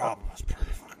good. First problem was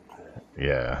pretty fucking cool.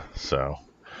 Yeah. So,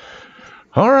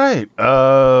 all right.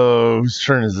 Whose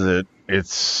turn is it?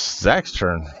 It's Zach's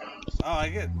turn. Oh, I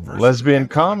get Lesbian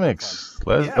comics.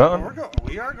 We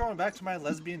are going back to my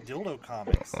lesbian dildo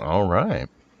comics. All right.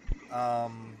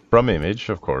 From Image,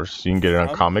 of course. You can get it on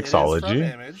Comixology. It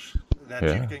is from Image that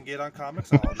you can get on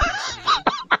Comixology.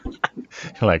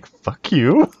 You're like, fuck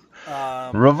you.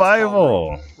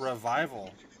 Revival.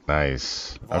 Revival.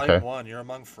 Nice. Volume 1, You're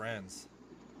Among Friends.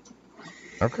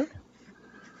 Okay.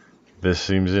 This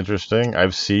seems interesting.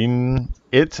 I've seen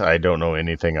it. I don't know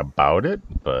anything about it,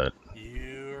 but...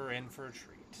 You're in for a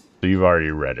treat. So you've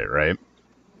already read it, right?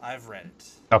 I've read it.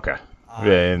 Okay.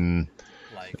 Then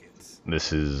like it.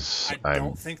 This is... I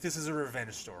don't think this is a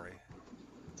revenge story.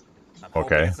 I'm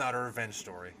Okay. hoping it's not a revenge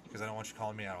story, because I don't want you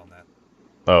calling me out on that.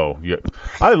 Oh, yeah.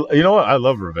 You know what? I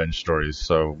love revenge stories,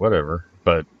 so whatever.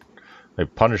 But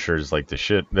like Punisher is like the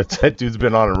shit. That dude's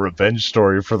been on a revenge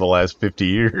story for the last 50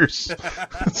 years.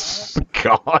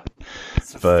 God.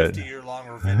 It's a 50-year-long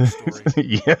revenge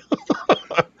story. Yeah.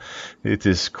 It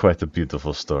is quite a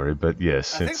beautiful story, but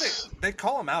yes, I think they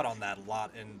call him out on that a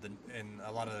lot in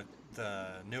a lot of the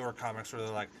newer comics where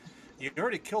they're like, you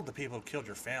already killed the people who killed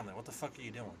your family. What the fuck are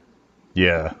you doing?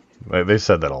 Yeah, they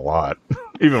said that a lot.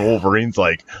 Even Wolverine's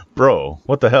like, bro,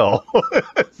 what the hell?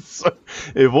 So,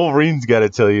 if Wolverine's got to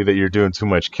tell you that you're doing too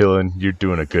much killing, you're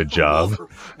doing a good job.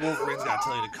 Wolverine's got to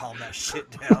tell you to calm that shit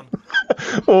down.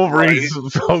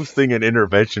 Wolverine's hosting an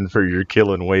intervention for your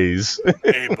killing ways.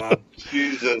 Hey, Bob.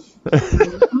 Jesus.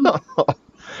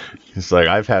 It's like,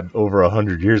 I've had over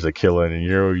 100 years of killing, and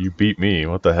you beat me.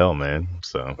 What the hell, man?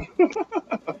 So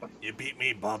You beat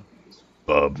me, Bob.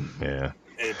 Bub, yeah.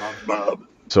 Hey, Bob. Bob.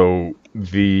 So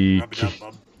the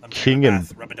Rub-a-dub-bub. I'm King taking a and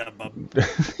bath. Rub-a-dub-bub.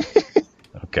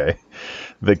 okay,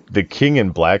 the King in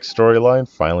Black storyline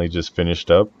finally just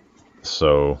finished up.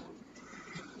 So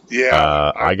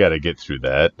Yeah, I got to get through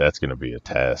that. That's gonna be a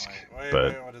task. Wait,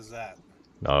 what is that?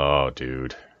 Oh,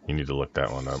 dude, you need to look that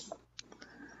one up.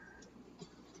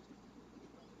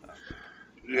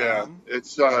 yeah.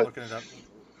 It's I'm looking it up.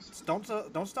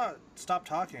 Don't stop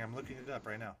talking. I'm looking it up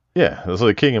right now. Yeah, so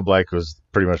the King in Black was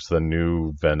pretty much the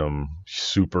new Venom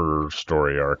super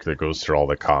story arc that goes through all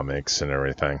the comics and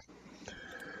everything.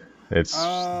 It's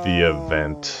the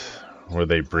event where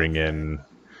they bring in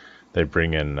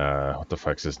what the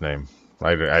fuck's his name?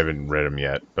 I haven't read him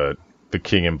yet, but the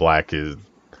King in Black is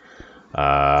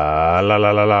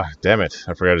damn it,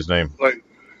 I forgot his name.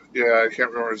 Yeah, I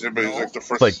can't remember his name, but he's like the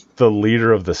first. Like the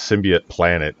leader of the symbiote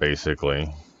planet,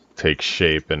 basically, takes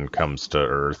shape and comes to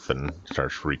Earth and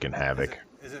starts wreaking havoc.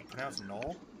 Is it pronounced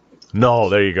Null? No,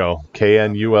 there you go.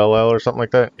 Knull or something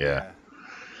like that. Yeah.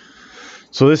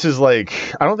 So this is like,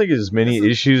 I don't think it's as many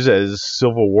issues as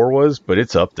Civil War was, but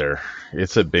it's up there.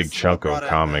 It's a big chunk of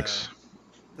comics.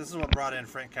 This is what brought in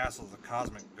Frank Castle as the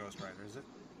Cosmic Ghost Rider, is it?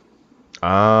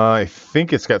 I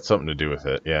think it's got something to do with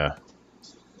it. Yeah.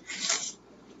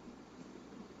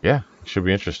 Yeah, should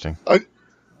be interesting.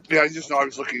 Yeah, I just know I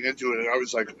was looking into it and I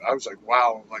was like,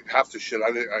 wow, like half the shit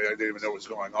I didn't even know what was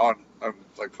going on. I'm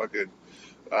like fucking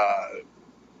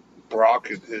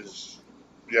Brock and his,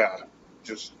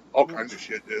 just all kinds of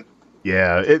shit, dude.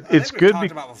 Yeah, it's good. We've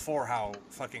talked about before how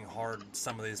fucking hard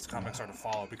some of these comics are to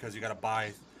follow because you got to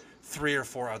buy 3 or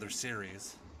 4 other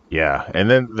series. Yeah, and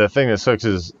then the thing that sucks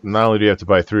is not only do you have to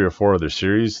buy 3 or 4 other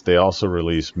series, they also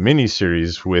release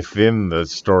mini-series within the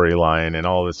storyline and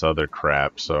all this other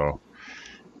crap, so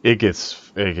it gets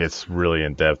really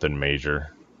in-depth and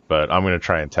major. But I'm going to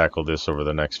try and tackle this over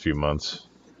the next few months.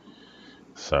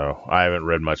 So I haven't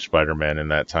read much Spider-Man in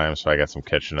that time, so I got some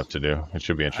catching up to do. It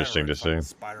should be interesting to see.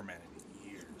 Spider-Man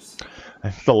in years. I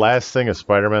think the last thing of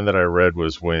Spider-Man that I read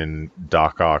was when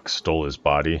Doc Ock stole his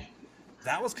body.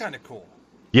 That was kind of cool.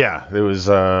 Yeah, it was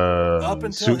Up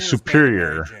until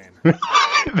Superior.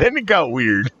 Then it got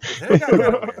weird.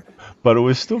 But it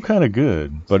was still kind of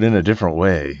good, but in a different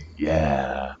way.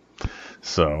 Yeah.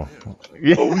 So,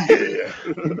 yeah.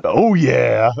 Oh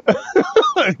yeah.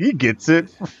 He gets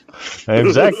it. And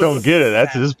if Zach don't get it,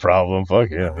 that's his problem. Fuck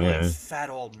him. Yeah. Fat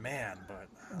old man, but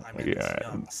I mean, this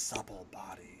young, supple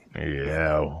body.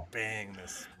 Yeah. Bang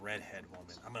this redhead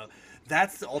woman.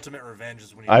 That's the ultimate revenge.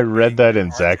 Is when you I read that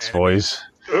in Zach's voice.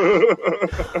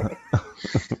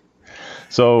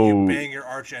 So you bang your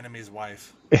arch enemy's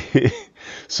wife.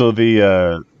 So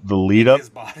the lead up,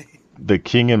 the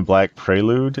King in Black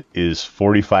Prelude is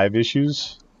 45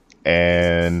 issues,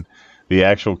 and the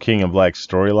actual King in Black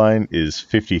storyline is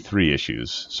 53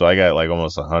 issues. So I got like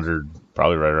almost 100,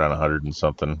 probably right around 100 and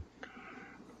something.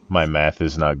 My math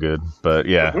is not good, but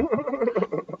yeah.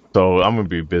 So I'm gonna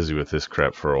be busy with this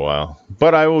crap for a while,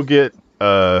 but I will get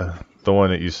the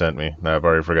one that you sent me. I've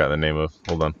already forgotten the name of.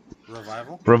 Hold on.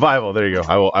 Revival. There you go.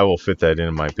 I will fit that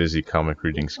in my busy comic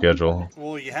reading schedule.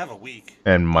 Well, you have a week.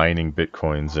 And mining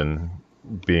bitcoins and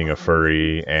being a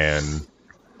furry and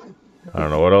I don't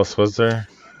know what else was there.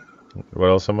 What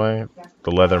else am I?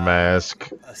 The leather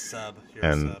mask. A sub. You're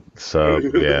and a sub.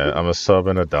 Yeah, I'm a sub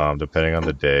and a dom depending on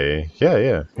the day.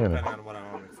 Yeah. Depending on what I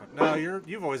want. No,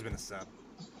 you've always been a sub.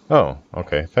 Oh,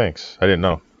 okay. Thanks. I didn't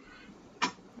know.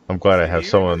 I'm glad I have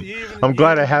someone. I'm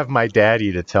glad I have my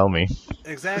daddy to tell me.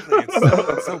 Exactly.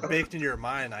 It's so baked in your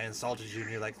mind. I insulted you,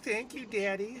 and you're like, "Thank you,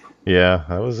 Daddy." Yeah,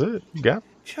 that was it. Yeah.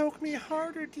 Choke me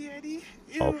harder, Daddy.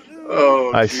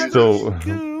 I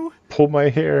still pull my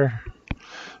hair.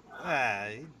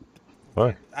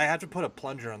 What? I have to put a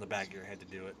plunger on the back of your head to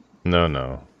do it.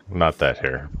 No, not that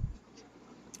hair.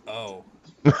 Oh.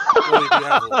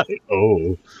 Well,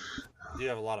 you do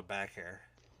have a lot of back hair.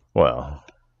 Well.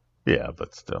 Yeah,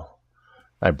 but still.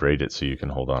 I braid it so you can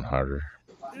hold on harder.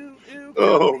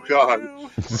 Oh, God.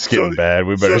 It's getting bad.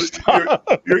 We better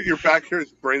stop. Your back hair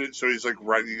is braided so he's like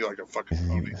riding you like a fucking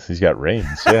pony. He's got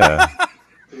reins, yeah.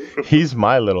 He's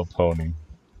my little pony.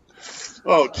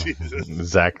 Oh, Jesus.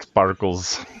 Zach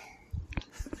Sparkles.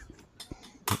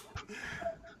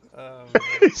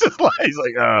 He's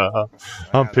like,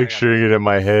 I'm picturing it in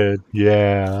my head.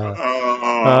 Yeah.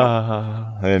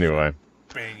 Anyway.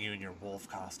 Bang you in your wolf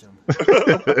costume.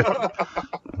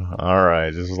 All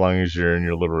right, just as long as you're in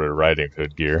your Little Red Riding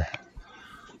Hood gear.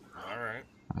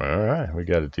 All right, we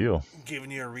got a deal.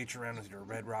 Giving you a reach around with your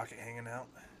red rocket hanging out.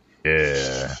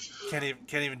 Yeah. Can't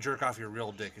even jerk off your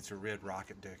real dick. It's your red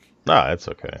rocket dick. Nah, that's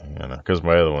okay. Because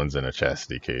my other one's in a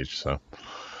chastity cage, so.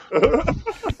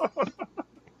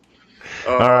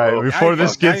 All right, before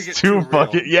this now gets you get too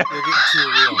fucking real. You're getting too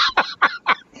real.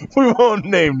 we won't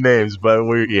name names, but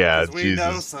we We Jesus.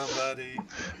 know somebody.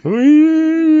 All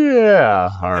Hey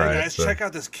right. guys, check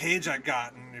out this cage I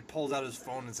got, and he pulls out his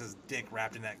phone and says "dick"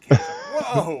 wrapped in that cage.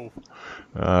 Whoa!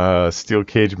 Steel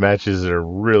cage matches are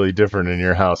really different in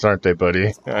your house, aren't they, buddy?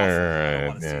 That's awesome. All I right.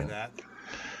 want to see that.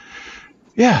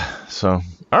 Yeah. So,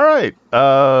 all right.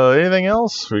 Anything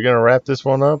else? We're gonna wrap this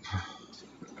one up.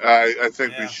 I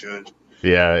think we should.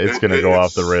 Yeah, it's gonna go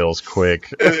off the rails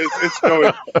quick. It's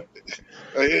going.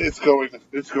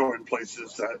 It's going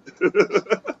places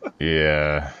that.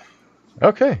 Yeah.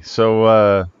 Okay.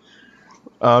 So,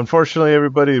 unfortunately,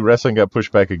 everybody, wrestling got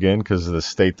pushed back again because the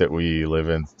state that we live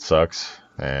in sucks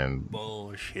and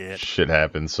bullshit. Shit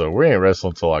happens. So we ain't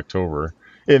wrestling until October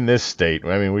in this state.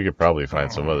 I mean, we could probably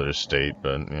find some other state,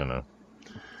 but you know,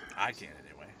 I can't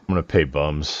anyway. I'm gonna pay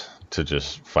bums to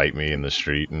just fight me in the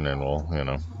street, and then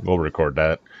we'll record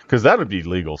that because that would be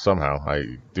legal somehow.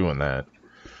 Doing that.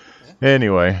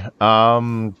 Anyway,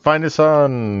 find us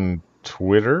on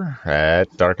Twitter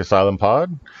at Dark Asylum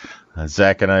Pod.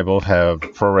 Zach and I both have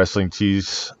Pro Wrestling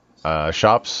Tees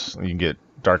shops. You can get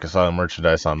Dark Asylum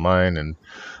merchandise on mine, and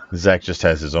Zach just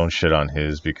has his own shit on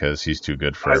his because he's too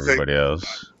good for everybody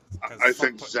else. I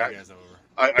think Zach.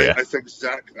 I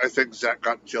think Zach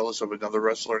got jealous of another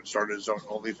wrestler and started his own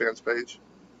OnlyFans page.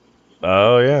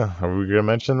 Oh yeah, are we gonna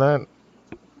mention that?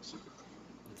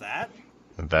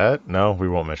 That? No, we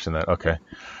won't mention that. Okay.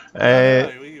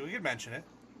 No, we can mention it.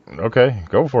 Okay,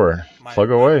 go for it.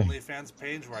 Plug away. My OnlyFans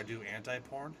page where I do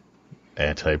anti-porn.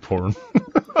 Anti-porn.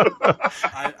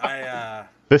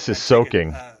 This is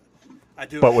soaking. I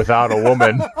do, but without a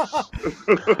woman.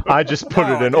 I just put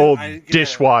it in old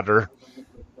dishwater.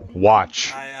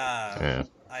 Watch. I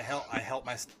help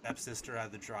my stepsister out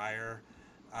of the dryer.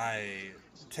 I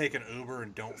take an Uber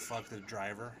and don't fuck the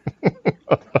driver.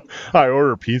 I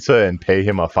order pizza and pay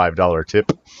him a $5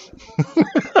 tip.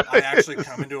 I actually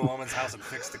come into a woman's house and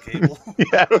fix the cable.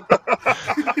 Yeah.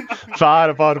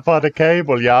 $5 for the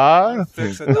cable, yeah.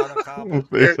 Fix it on the cable.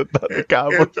 Fix it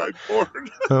on the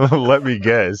cable. Let me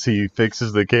guess. He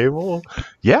fixes the cable?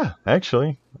 Yeah,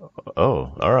 actually.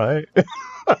 Oh, all right.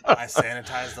 I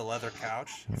sanitize the leather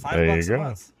couch. $5 a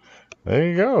month. There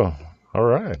you go. All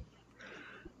right.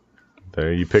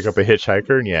 There you pick up a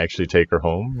hitchhiker and you actually take her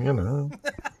home, you know.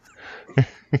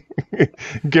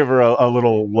 Give her a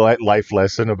little life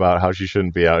lesson about how she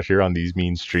shouldn't be out here on these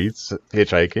mean streets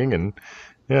hitchhiking and,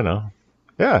 you know.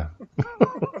 Yeah.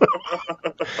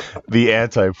 The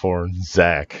anti-porn.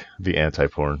 Zach. The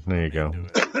anti-porn. There you go.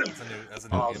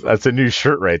 That's a new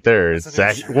shirt right there. It's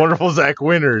Zach. Wonderful Zach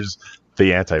Winters.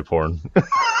 The anti-porn.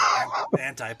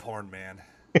 Anti-porn man.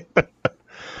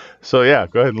 So yeah,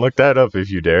 go ahead and look that up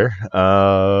if you dare.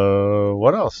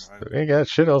 What else? We got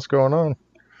shit else going on.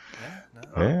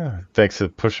 Yeah, thanks for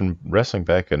pushing wrestling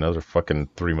back another fucking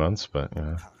 3 months, but you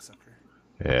know.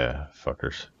 Yeah,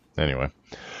 fuckers. Anyway,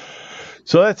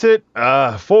 so that's it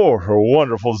for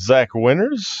wonderful Zach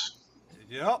Winters.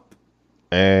 Yep.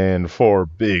 And for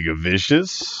Big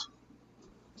Vicious.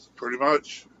 Pretty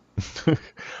much.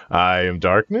 I am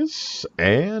Darkness,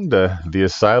 and the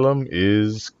asylum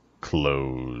is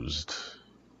closed.